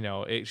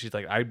 she's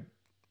like,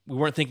 we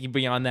weren't thinking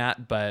beyond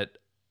that, but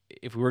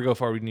if we were to go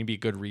forward, we need to be a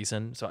good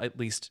reason. So at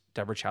least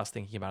Deborah Chow's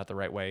thinking about it the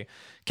right way.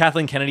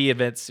 Kathleen Kennedy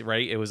admits,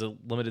 right, it was a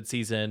limited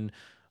season,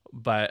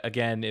 but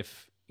again,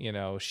 if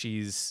they're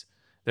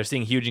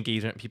seeing huge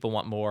engagement, people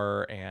want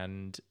more,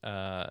 and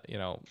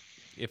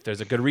if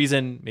there's a good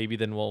reason, maybe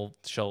then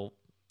she'll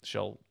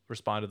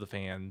respond to the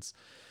fans.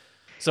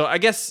 So I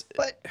guess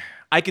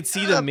I could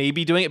see them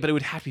maybe doing it, but it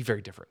would have to be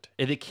very different.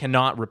 They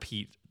cannot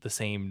repeat the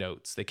same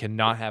notes. They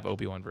cannot have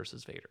Obi-Wan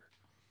versus Vader.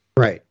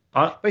 Right.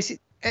 But see,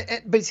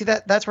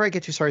 that's where I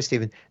get to. Sorry,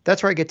 Stephen.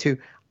 That's where I get to.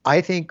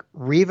 I think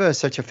Reva is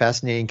such a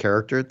fascinating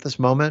character at this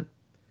moment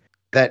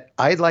that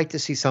I'd like to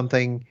see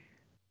something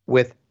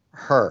with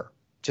her.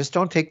 Just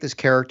don't take this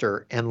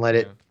character and let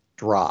it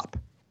drop.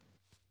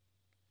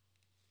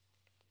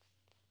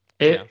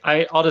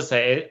 I'll just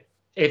say,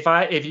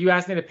 if you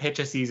asked me to pitch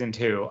a season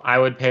 2, I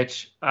would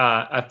pitch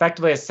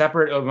effectively a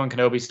separate Obi-Wan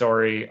Kenobi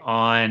story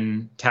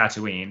on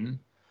Tatooine.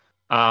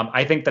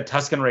 I think the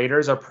Tusken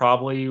Raiders are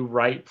probably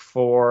ripe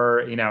for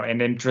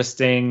an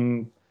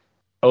interesting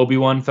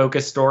Obi-Wan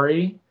focused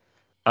story.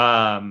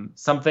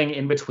 Something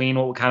in between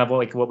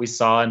what we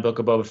saw in Book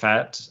of Boba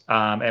Fett,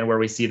 and where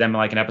we see them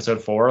like in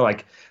episode 4,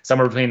 like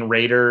somewhere between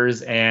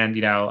Raiders and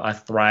a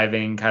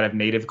thriving kind of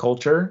native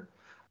culture.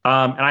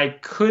 And I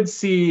could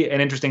see an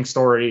interesting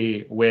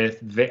story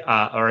with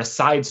or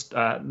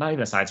not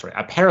even a side story,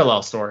 a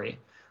parallel story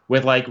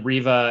with like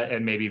Reva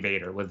and maybe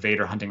Vader, with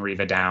Vader hunting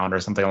Reva down or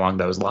something along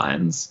those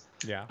lines.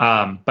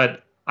 Yeah.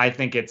 But I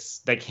think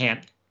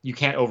you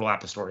can't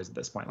overlap the stories at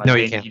this point. Like, No,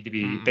 they you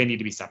can't. They need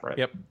to be separate.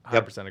 Yep.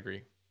 100%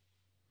 agree.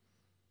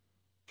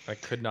 I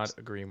could not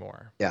agree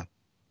more. Yeah.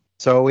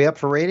 So are we up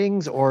for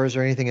ratings, or is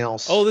there anything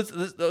else? Oh,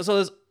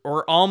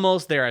 we're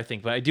almost there, I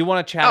think. But I do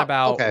want to chat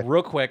about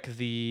real quick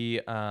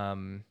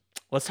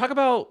let's talk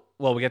about.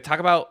 Well, we got to talk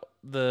about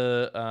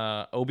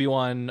the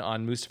Obi-Wan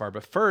on Mustafar,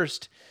 but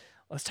first,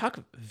 let's talk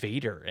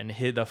Vader and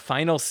the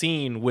final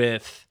scene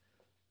with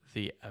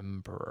the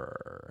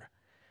Emperor.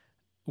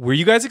 Were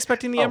you guys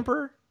expecting the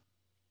Emperor?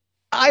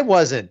 I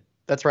wasn't.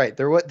 That's right.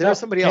 There was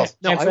somebody else.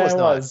 No, I was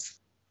not.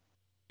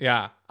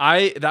 Yeah,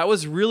 that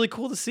was really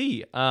cool to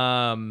see.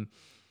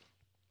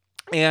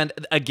 And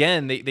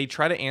again, they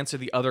try to answer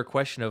the other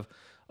question of,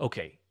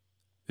 okay,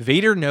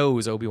 Vader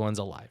knows Obi-Wan's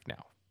alive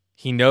now.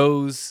 He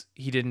knows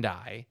he didn't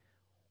die.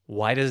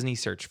 Why doesn't he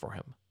search for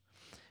him?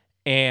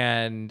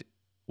 And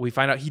we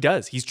find out he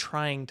does. He's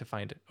trying to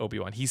find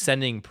Obi-Wan. He's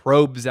sending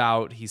probes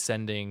out. He's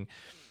sending.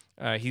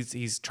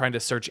 He's trying to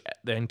search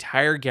the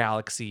entire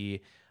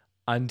galaxy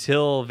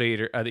until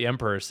Vader, the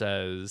Emperor,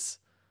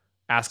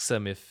 asks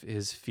him if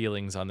his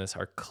feelings on this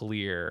are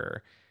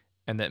clear,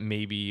 and that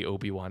maybe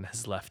Obi-Wan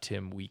has left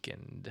him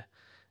weakened.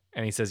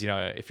 And he says,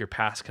 if your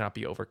past cannot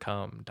be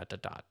overcome, ...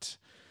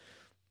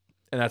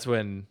 And that's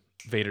when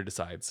Vader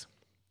decides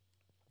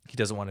he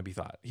doesn't want to be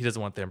thought. He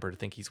doesn't want the Emperor to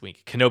think he's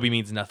weak. Kenobi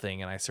means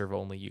nothing, and I serve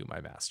only you, my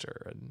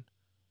master.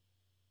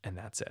 And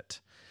that's it.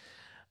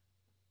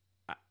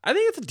 I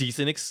think it's a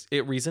decent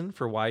reason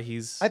for why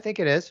I think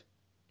it is.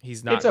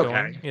 He's not it's okay.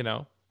 going,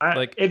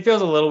 it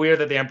feels a little weird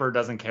that the Emperor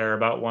doesn't care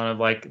about one of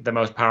like the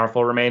most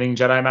powerful remaining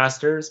Jedi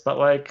Masters, but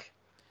like,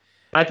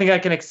 I think I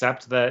can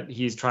accept that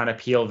he's trying to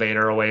peel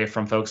Vader away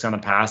from focusing on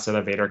the past so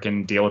that Vader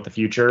can deal with the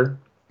future.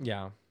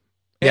 Yeah.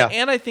 Yeah.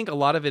 And I think a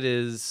lot of it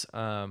is,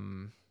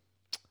 the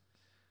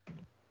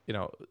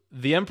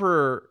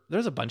Emperor,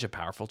 there's a bunch of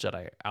powerful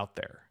Jedi out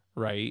there,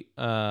 right?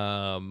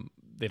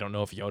 They don't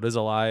know if Yoda's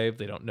alive.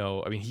 They don't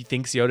know. I mean, he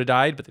thinks Yoda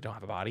died, but they don't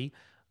have a body.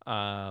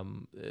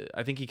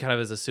 I think he kind of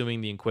is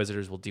assuming the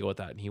Inquisitors will deal with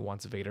that, and he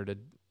wants Vader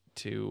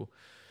to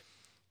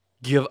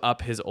give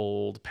up his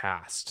old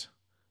past,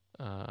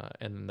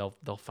 and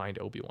they'll find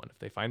Obi-Wan. If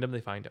they find him,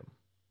 they find him.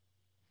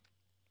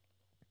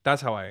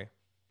 That's how I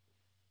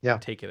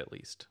take it, at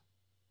least.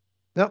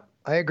 No,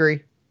 I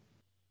agree.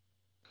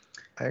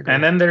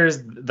 And then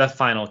there's the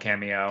final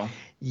cameo.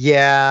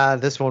 Yeah,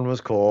 this one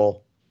was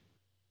cool.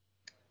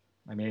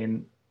 I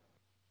mean,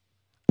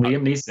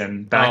 Liam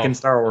Neeson back in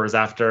Star Wars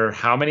after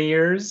how many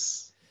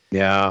years?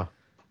 Yeah.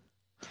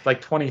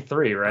 Like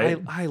 23,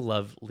 right? I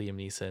love Liam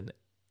Neeson,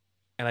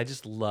 and I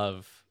just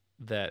love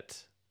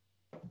that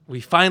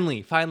we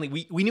finally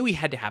we knew he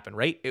had to happen,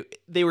 right?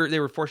 They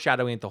were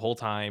foreshadowing it the whole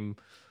time.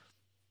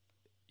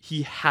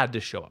 He had to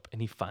show up,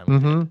 and he finally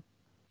did.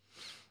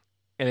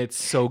 And it's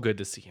so good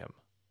to see him.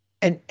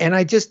 And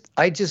I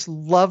just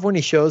love when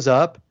he shows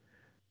up.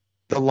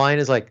 The line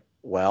is like,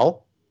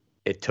 "Well,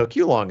 it took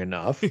you long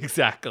enough."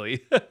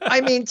 Exactly.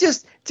 I mean,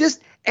 just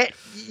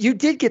you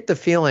did get the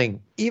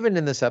feeling, even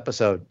in this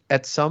episode,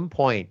 at some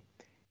point,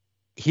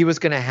 he was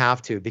going to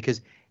have to,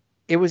 because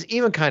it was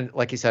even kind of,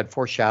 like you said,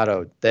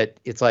 foreshadowed that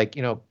it's like,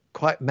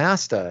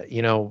 Master,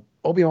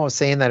 Obi-Wan was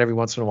saying that every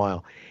once in a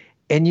while.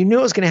 And you knew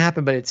it was going to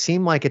happen, but it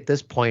seemed like at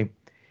this point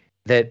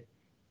that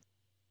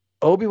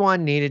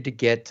Obi-Wan needed to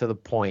get to the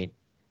point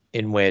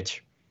in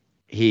which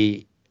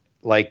he,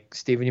 like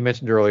Stephen, you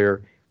mentioned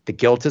earlier, the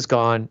guilt is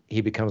gone.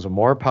 He becomes a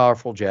more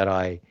powerful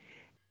Jedi.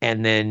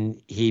 And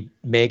then he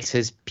makes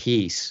his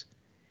peace.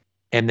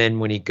 And then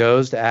when he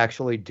goes to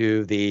actually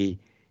do the,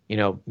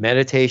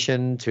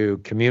 meditation to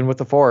commune with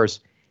the Force,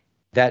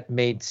 that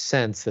made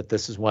sense that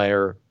this is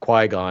where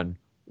Qui-Gon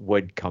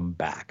would come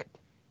back.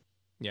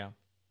 Yeah,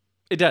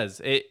 it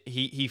does.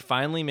 He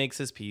finally makes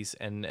his peace,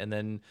 and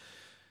then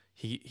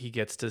he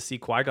gets to see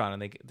Qui-Gon,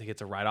 and they get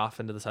to ride off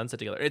into the sunset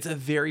together. It's a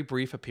very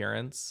brief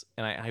appearance,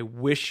 and I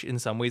wish in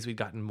some ways we'd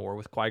gotten more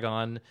with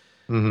Qui-Gon,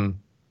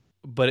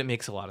 but it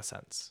makes a lot of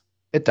sense.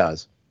 It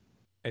does.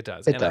 It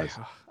does. It does.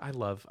 I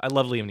love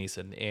Liam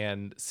Neeson,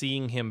 and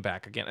seeing him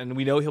back again, and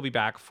we know he'll be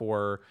back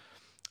for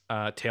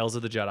Tales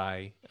of the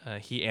Jedi.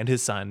 He and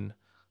his son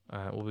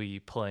will be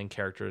playing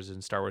characters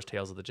in Star Wars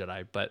Tales of the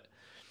Jedi, but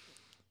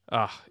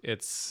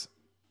it's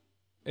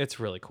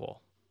really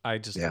cool. I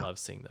just love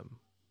seeing them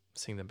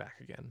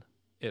back again.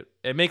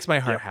 It makes my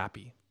heart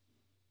happy.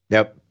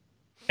 Yep.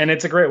 And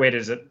it's a great way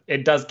to,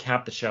 it does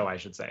cap the show, I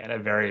should say, in a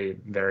very,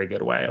 very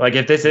good way. Like,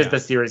 if this is the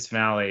series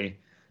finale,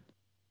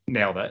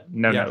 nailed it.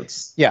 No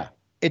notes. Yeah.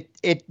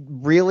 It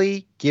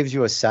really gives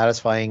you a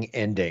satisfying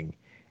ending.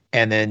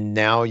 And then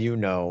now you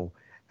know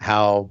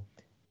how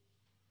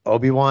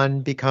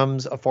Obi-Wan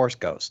becomes a Force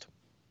ghost,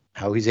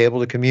 how he's able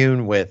to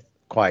commune with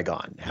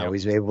Qui-Gon, how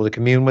he's able to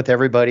commune with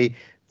everybody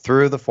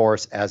through the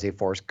Force as a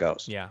Force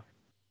ghost. Yeah.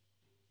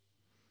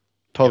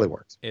 Totally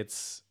works.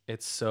 It's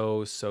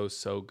so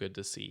good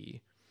to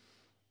see.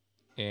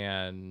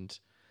 And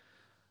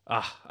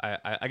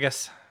I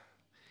guess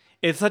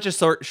it's such a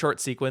short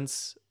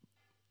sequence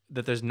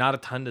that there's not a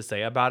ton to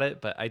say about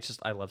it, but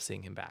I love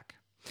seeing him back.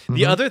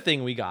 The other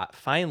thing we got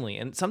finally,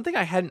 and something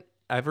I hadn't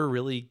ever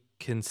really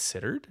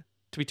considered,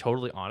 to be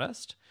totally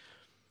honest,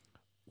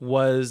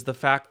 was the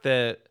fact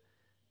that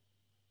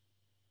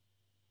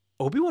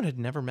Obi-Wan had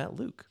never met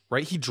Luke,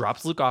 right? He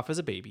drops Luke off as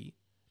a baby,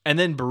 and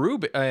then Beru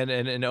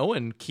and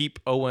Owen keep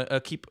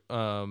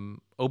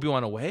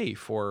Obi-Wan away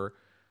for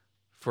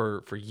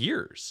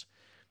years.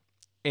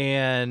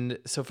 And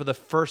so for the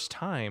first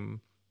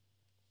time,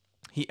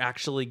 he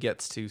actually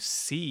gets to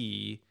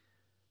see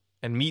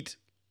and meet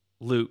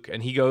Luke,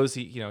 and he goes,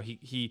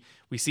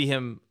 we see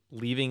him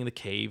leaving the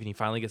cave, and he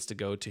finally gets to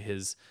go to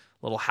his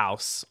little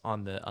house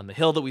on the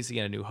hill that we see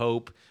in A New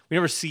Hope. We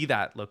never see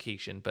that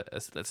location, but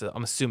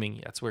I'm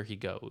assuming that's where he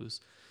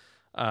goes.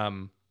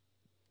 And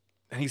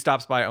he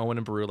stops by Owen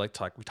and Beru, like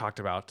we talked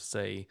about, to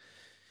say,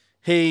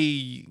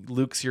 "Hey,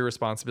 Luke's your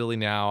responsibility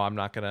now. I'm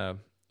not gonna,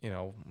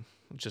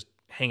 just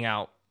hang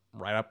out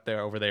right up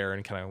there over there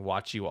and kind of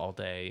watch you all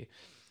day."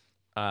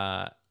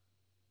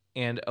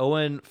 And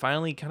Owen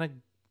finally kind of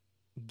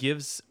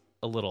gives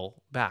a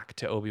little back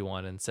to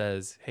Obi-Wan and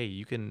says, "Hey, do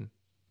you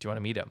want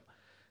to meet him?"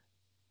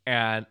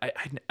 And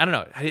I don't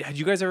know. Had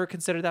you guys ever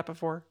considered that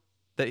before?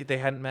 That they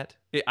hadn't met?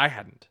 I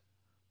hadn't.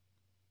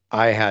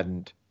 I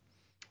hadn't.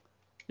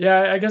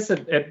 Yeah, I guess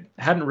it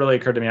hadn't really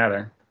occurred to me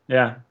either.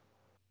 Yeah.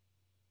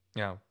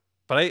 Yeah.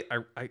 But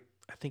I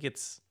think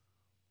it's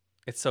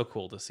so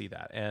cool to see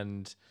that.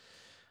 And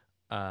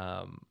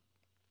of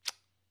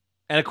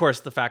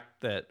course the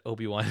fact that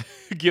Obi-Wan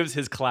gives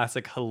his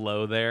classic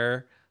hello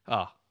there.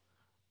 Oh,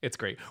 it's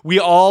great. We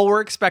all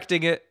were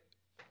expecting it.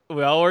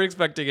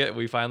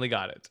 We finally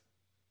got it.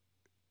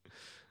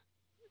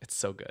 It's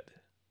so good.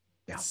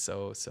 Yeah. It's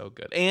so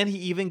good. And he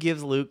even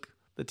gives Luke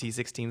the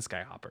T-16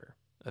 Skyhopper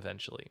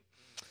eventually.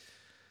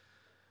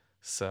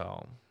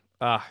 So,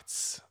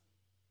 it's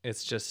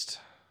just,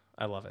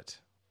 I love it.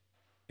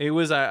 It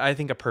was, I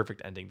think, a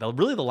perfect ending. The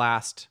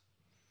last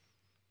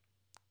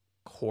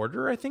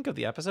quarter, I think, of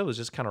the episode was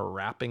just kind of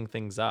wrapping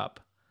things up.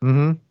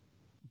 Mm-hmm.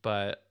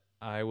 But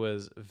I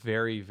was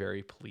very,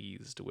 very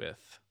pleased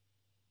with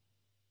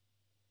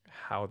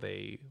how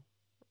they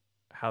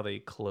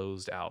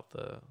closed out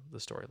the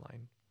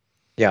storyline.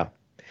 Yeah.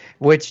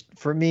 Which,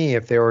 for me,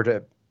 if they were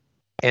to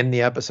end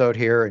the episode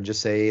here and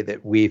just say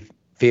that we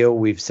feel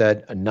we've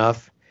said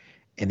enough,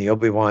 and the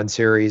Obi-Wan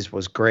series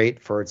was great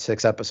for its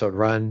 6-episode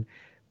run,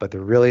 but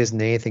there really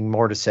isn't anything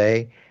more to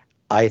say,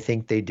 I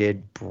think they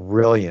did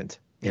brilliant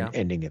in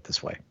ending it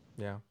this way.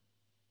 Yeah.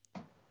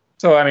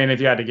 So, I mean, if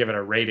you had to give it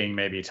a rating,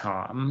 maybe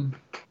Tom.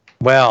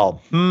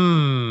 Well,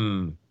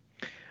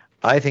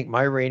 I think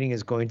my rating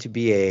is going to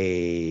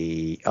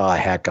be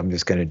heck, I'm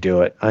just going to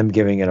do it. I'm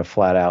giving it a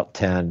flat out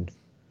 10.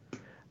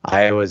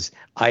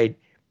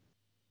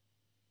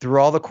 Through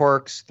all the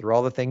quirks, through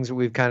all the things that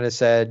we've kind of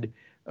said,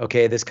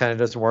 okay, this kind of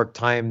doesn't work,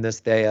 time,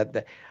 this,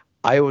 that.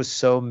 I was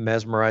so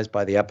mesmerized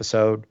by the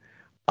episode.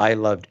 I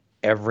loved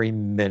every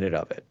minute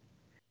of it.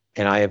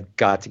 And I have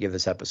got to give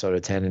this episode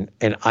a 10.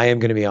 And I am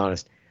going to be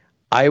honest.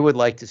 I would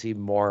like to see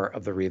more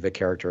of the Reva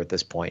character at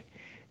this point.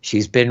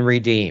 She's been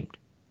redeemed.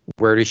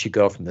 Where does she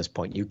go from this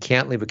point? You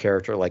can't leave a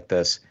character like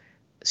this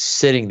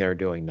sitting there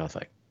doing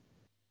nothing.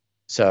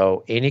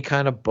 So any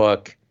kind of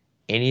book,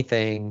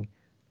 anything,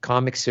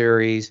 comic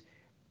series,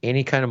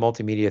 any kind of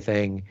multimedia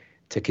thing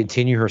to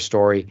continue her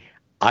story,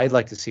 I'd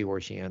like to see where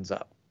she ends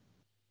up.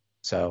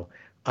 So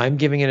I'm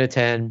giving it a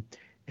 10.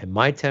 And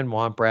my 10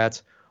 Womp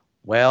Rats,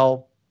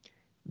 well,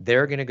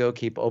 they're going to go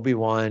keep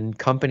Obi-Wan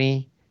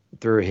company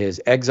through his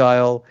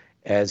exile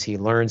as he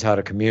learns how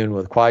to commune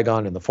with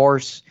Qui-Gon and the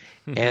Force.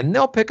 And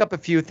they'll pick up a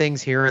few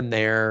things here and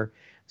there.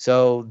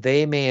 So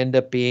they may end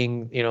up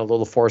being,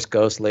 little Force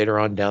ghosts later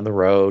on down the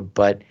road.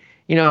 But,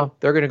 they're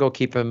going to go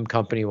keep him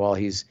company while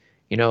he's,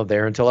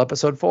 there until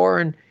episode 4.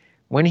 And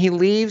when he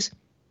leaves,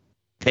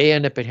 they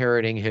end up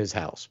inheriting his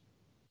house.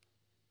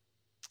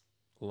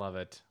 Love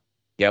it.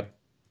 Yep.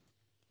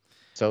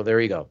 So there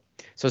you go.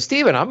 So,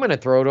 Steven, I'm going to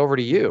throw it over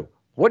to you.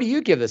 What do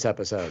you give this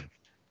episode?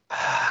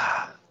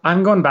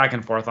 I'm going back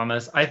and forth on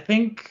this. I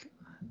think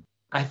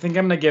I'm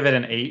going to give it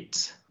an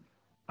 8.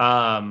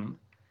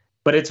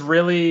 But it's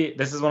really,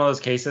 this is one of those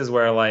cases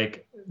where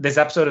like this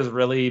episode is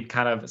really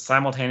kind of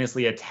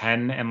simultaneously a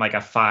 10 and like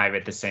a 5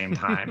 at the same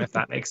time, if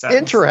that makes sense.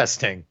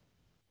 Interesting.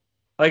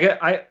 Like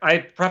I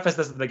prefaced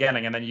this at the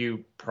beginning, and then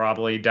you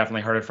probably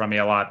definitely heard it from me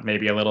a lot,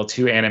 maybe a little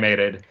too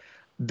animated.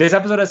 This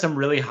episode has some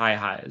really high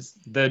highs.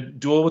 The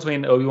duel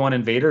between Obi-Wan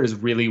and Vader is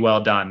really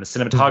well done. The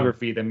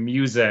cinematography, the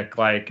music,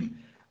 like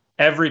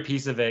every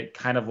piece of it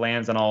kind of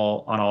lands on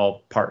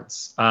all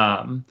parts.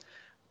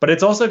 But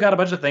it's also got a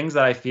bunch of things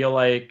that I feel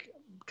like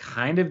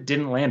kind of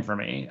didn't land for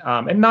me.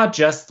 And not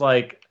just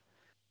like,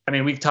 I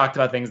mean, we've talked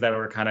about things that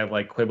were kind of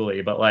like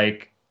quibbly, but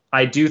like,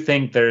 I do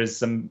think there's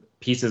some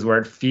pieces where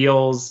it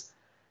feels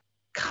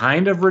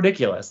kind of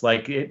ridiculous.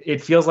 Like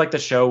it feels like the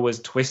show was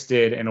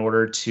twisted in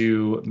order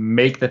to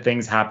make the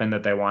things happen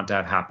that they want to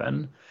have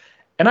happen.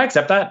 And I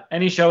accept that.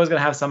 Any show is going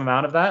to have some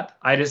amount of that.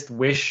 I just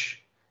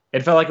wish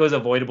it felt like it was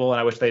avoidable.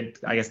 And I wish they'd,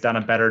 I guess, done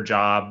a better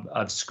job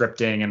of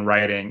scripting and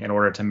writing in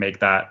order to make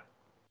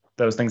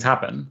those things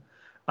happen.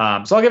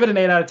 So I'll give it an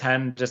 8 out of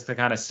 10 just to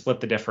kind of split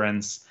the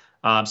difference.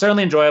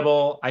 Certainly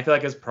enjoyable. I feel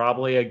like it's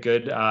probably a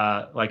good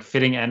like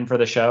fitting end for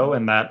the show,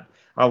 and that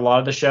a lot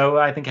of the show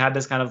I think had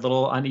this kind of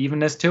little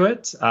unevenness to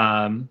it.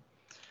 Yeah,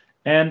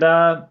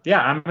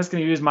 I'm just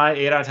going to use my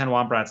 8 out of 10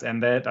 Womp Rats.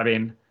 And that, I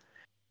mean,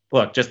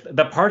 look, just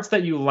the parts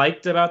that you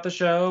liked about the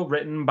show,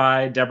 written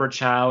by Deborah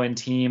Chow and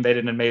team, they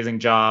did an amazing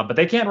job, but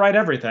they can't write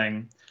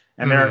everything.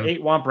 And there are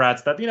 8 Womp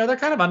Rats that, they're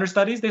kind of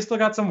understudies. They still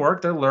got some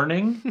work. They're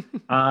learning.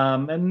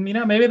 And,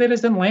 maybe they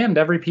just didn't land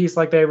every piece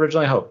like they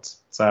originally hoped.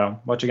 So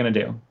what you going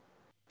to do?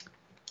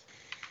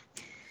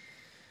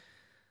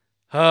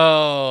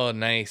 Oh,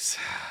 nice.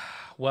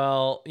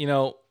 Well,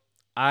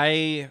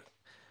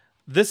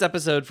 this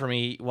episode for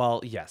me,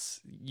 well,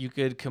 yes, you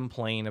could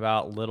complain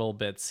about little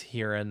bits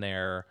here and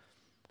there.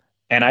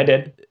 And I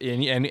did.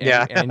 And you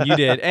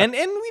did. And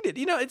we did.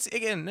 It's,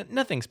 again,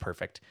 nothing's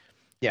perfect.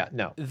 Yeah,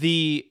 no.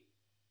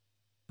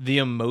 The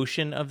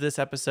emotion of this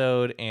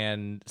episode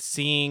and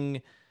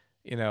seeing,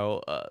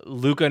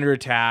 Luke under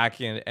attack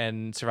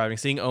and surviving,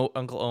 seeing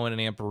Uncle Owen and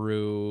Aunt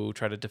Beru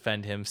try to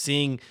defend him,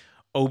 seeing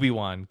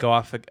Obi-Wan go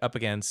up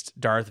against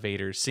Darth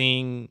Vader,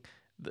 seeing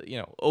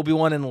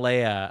Obi-Wan and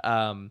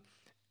Leia,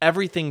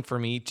 everything for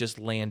me just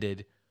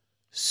landed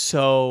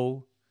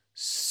so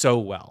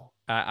well.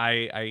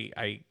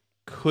 I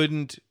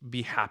couldn't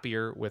be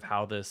happier with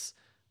how this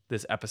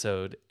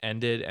episode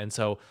ended. And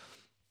so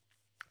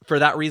for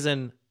that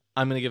reason,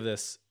 I'm going to give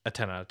this a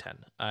 10 out of 10.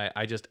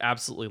 I just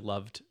absolutely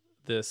loved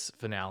this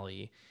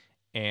finale.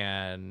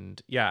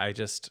 And yeah,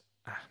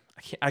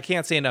 I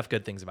can't say enough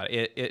good things about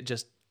it. It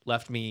just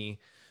left me,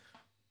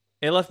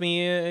 I'm not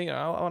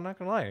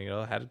gonna lie,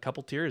 I had a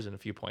couple tears in a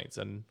few points,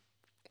 and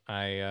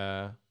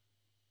it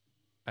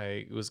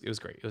was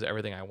great. It was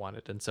everything I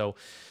wanted. And so,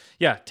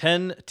 yeah,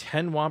 10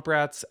 Womp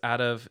Rats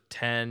out of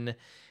 10.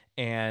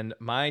 And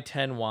my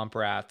 10 Womp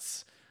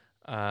Rats,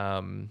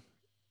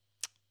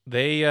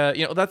 they,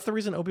 that's the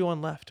reason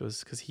Obi-Wan left,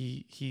 was because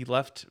he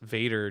left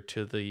Vader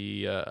to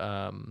the,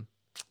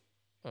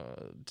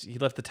 he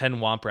left the 10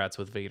 Womp Rats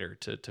with Vader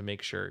to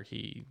make sure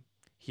he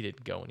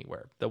didn't go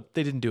anywhere.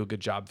 They didn't do a good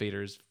job.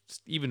 Vader's,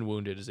 even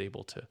wounded, is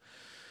able to,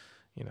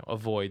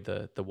 avoid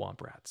the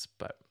Womp Rats.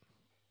 But,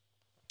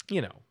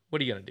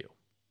 what are you going to do?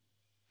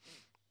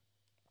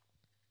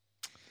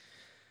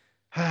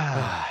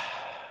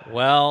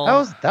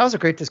 Well, that was a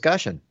great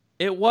discussion.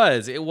 It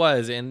was.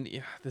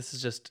 And this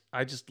is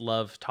I just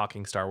love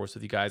talking Star Wars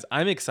with you guys.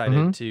 I'm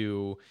excited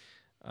to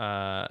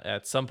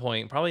at some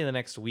point, probably in the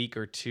next week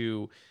or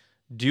two,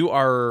 do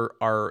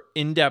our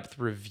in-depth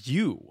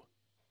review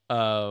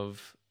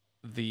of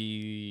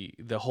the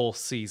whole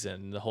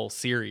season, the whole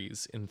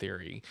series in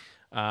theory.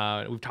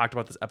 We've talked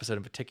about this episode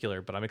in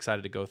particular, but I'm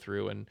excited to go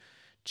through and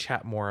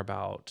chat more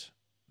about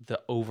the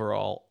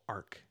overall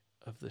arc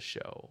of the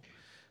show.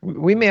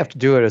 We may have to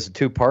do it as a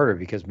two-parter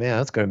because, man,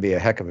 that's going to be a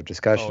heck of a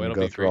discussion to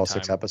go through all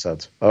 6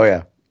 episodes. Oh,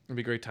 yeah. It'll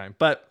be a great time.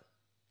 But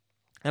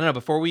I don't know,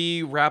 before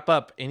we wrap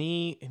up,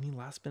 any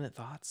last-minute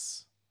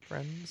thoughts,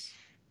 friends?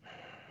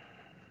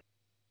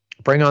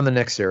 Bring on the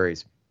next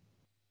series.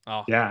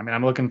 Oh. Yeah, I mean,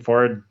 I'm looking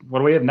forward. What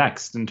do we have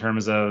next in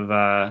terms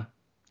of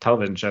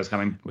television shows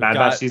coming? Bad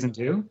Batch Season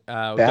 2? We've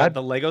got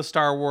the Lego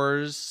Star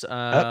Wars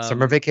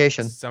Summer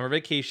Vacation. Summer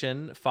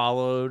Vacation,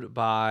 followed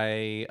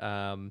by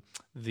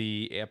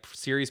the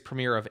series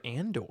premiere of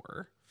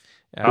Andor.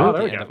 There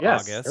we end go. of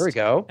Yes. August. There we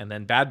go. And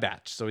then Bad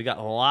Batch. So we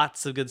got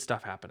lots of good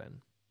stuff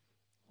happening.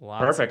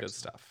 Lots Perfect. of good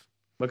stuff.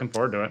 Looking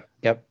forward to it.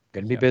 Yep.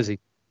 Going to be busy.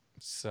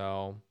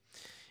 So,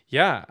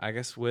 yeah, I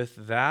guess with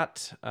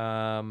that,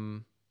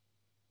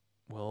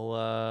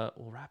 we'll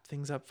wrap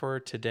things up for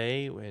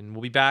today, and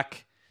we'll be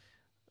back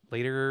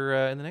later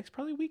in the next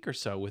probably week or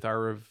so with our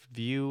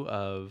review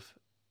of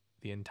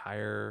the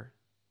entire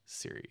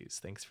series.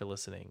 Thanks for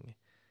listening,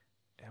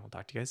 and we'll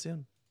talk to you guys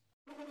soon.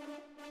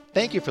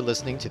 Thank you for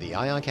listening to the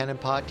Ion Cannon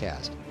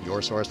Podcast,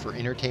 your source for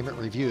entertainment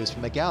reviews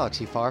from a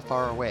galaxy far,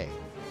 far away.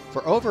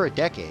 For over a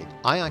decade,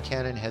 Ion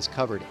Cannon has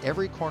covered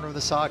every corner of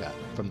the saga,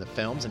 from the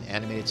films and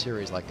animated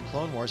series like The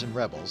Clone Wars and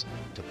Rebels,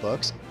 to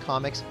books,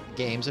 comics,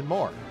 games, and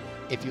more.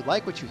 If you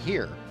like what you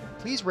hear,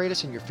 please rate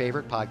us in your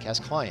favorite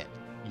podcast client.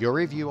 Your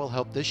review will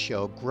help this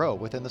show grow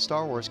within the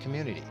Star Wars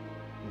community.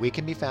 We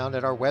can be found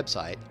at our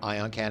website,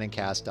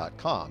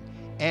 ioncanoncast.com,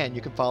 and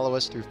you can follow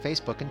us through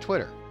Facebook and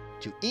Twitter.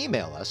 To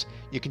email us,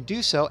 you can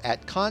do so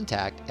at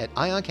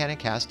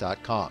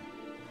contact@ioncanoncast.com.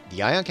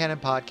 The Ion Cannon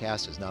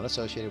Podcast is not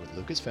associated with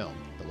Lucasfilm,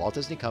 the Walt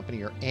Disney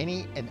Company, or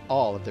any and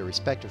all of their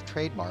respective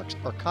trademarks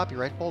or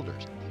copyright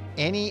holders.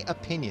 Any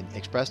opinion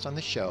expressed on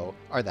the show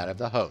are that of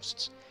the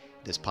hosts.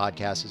 This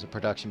podcast is a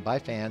production by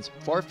fans,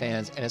 for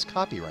fans, and is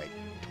copyright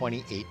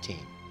 2018.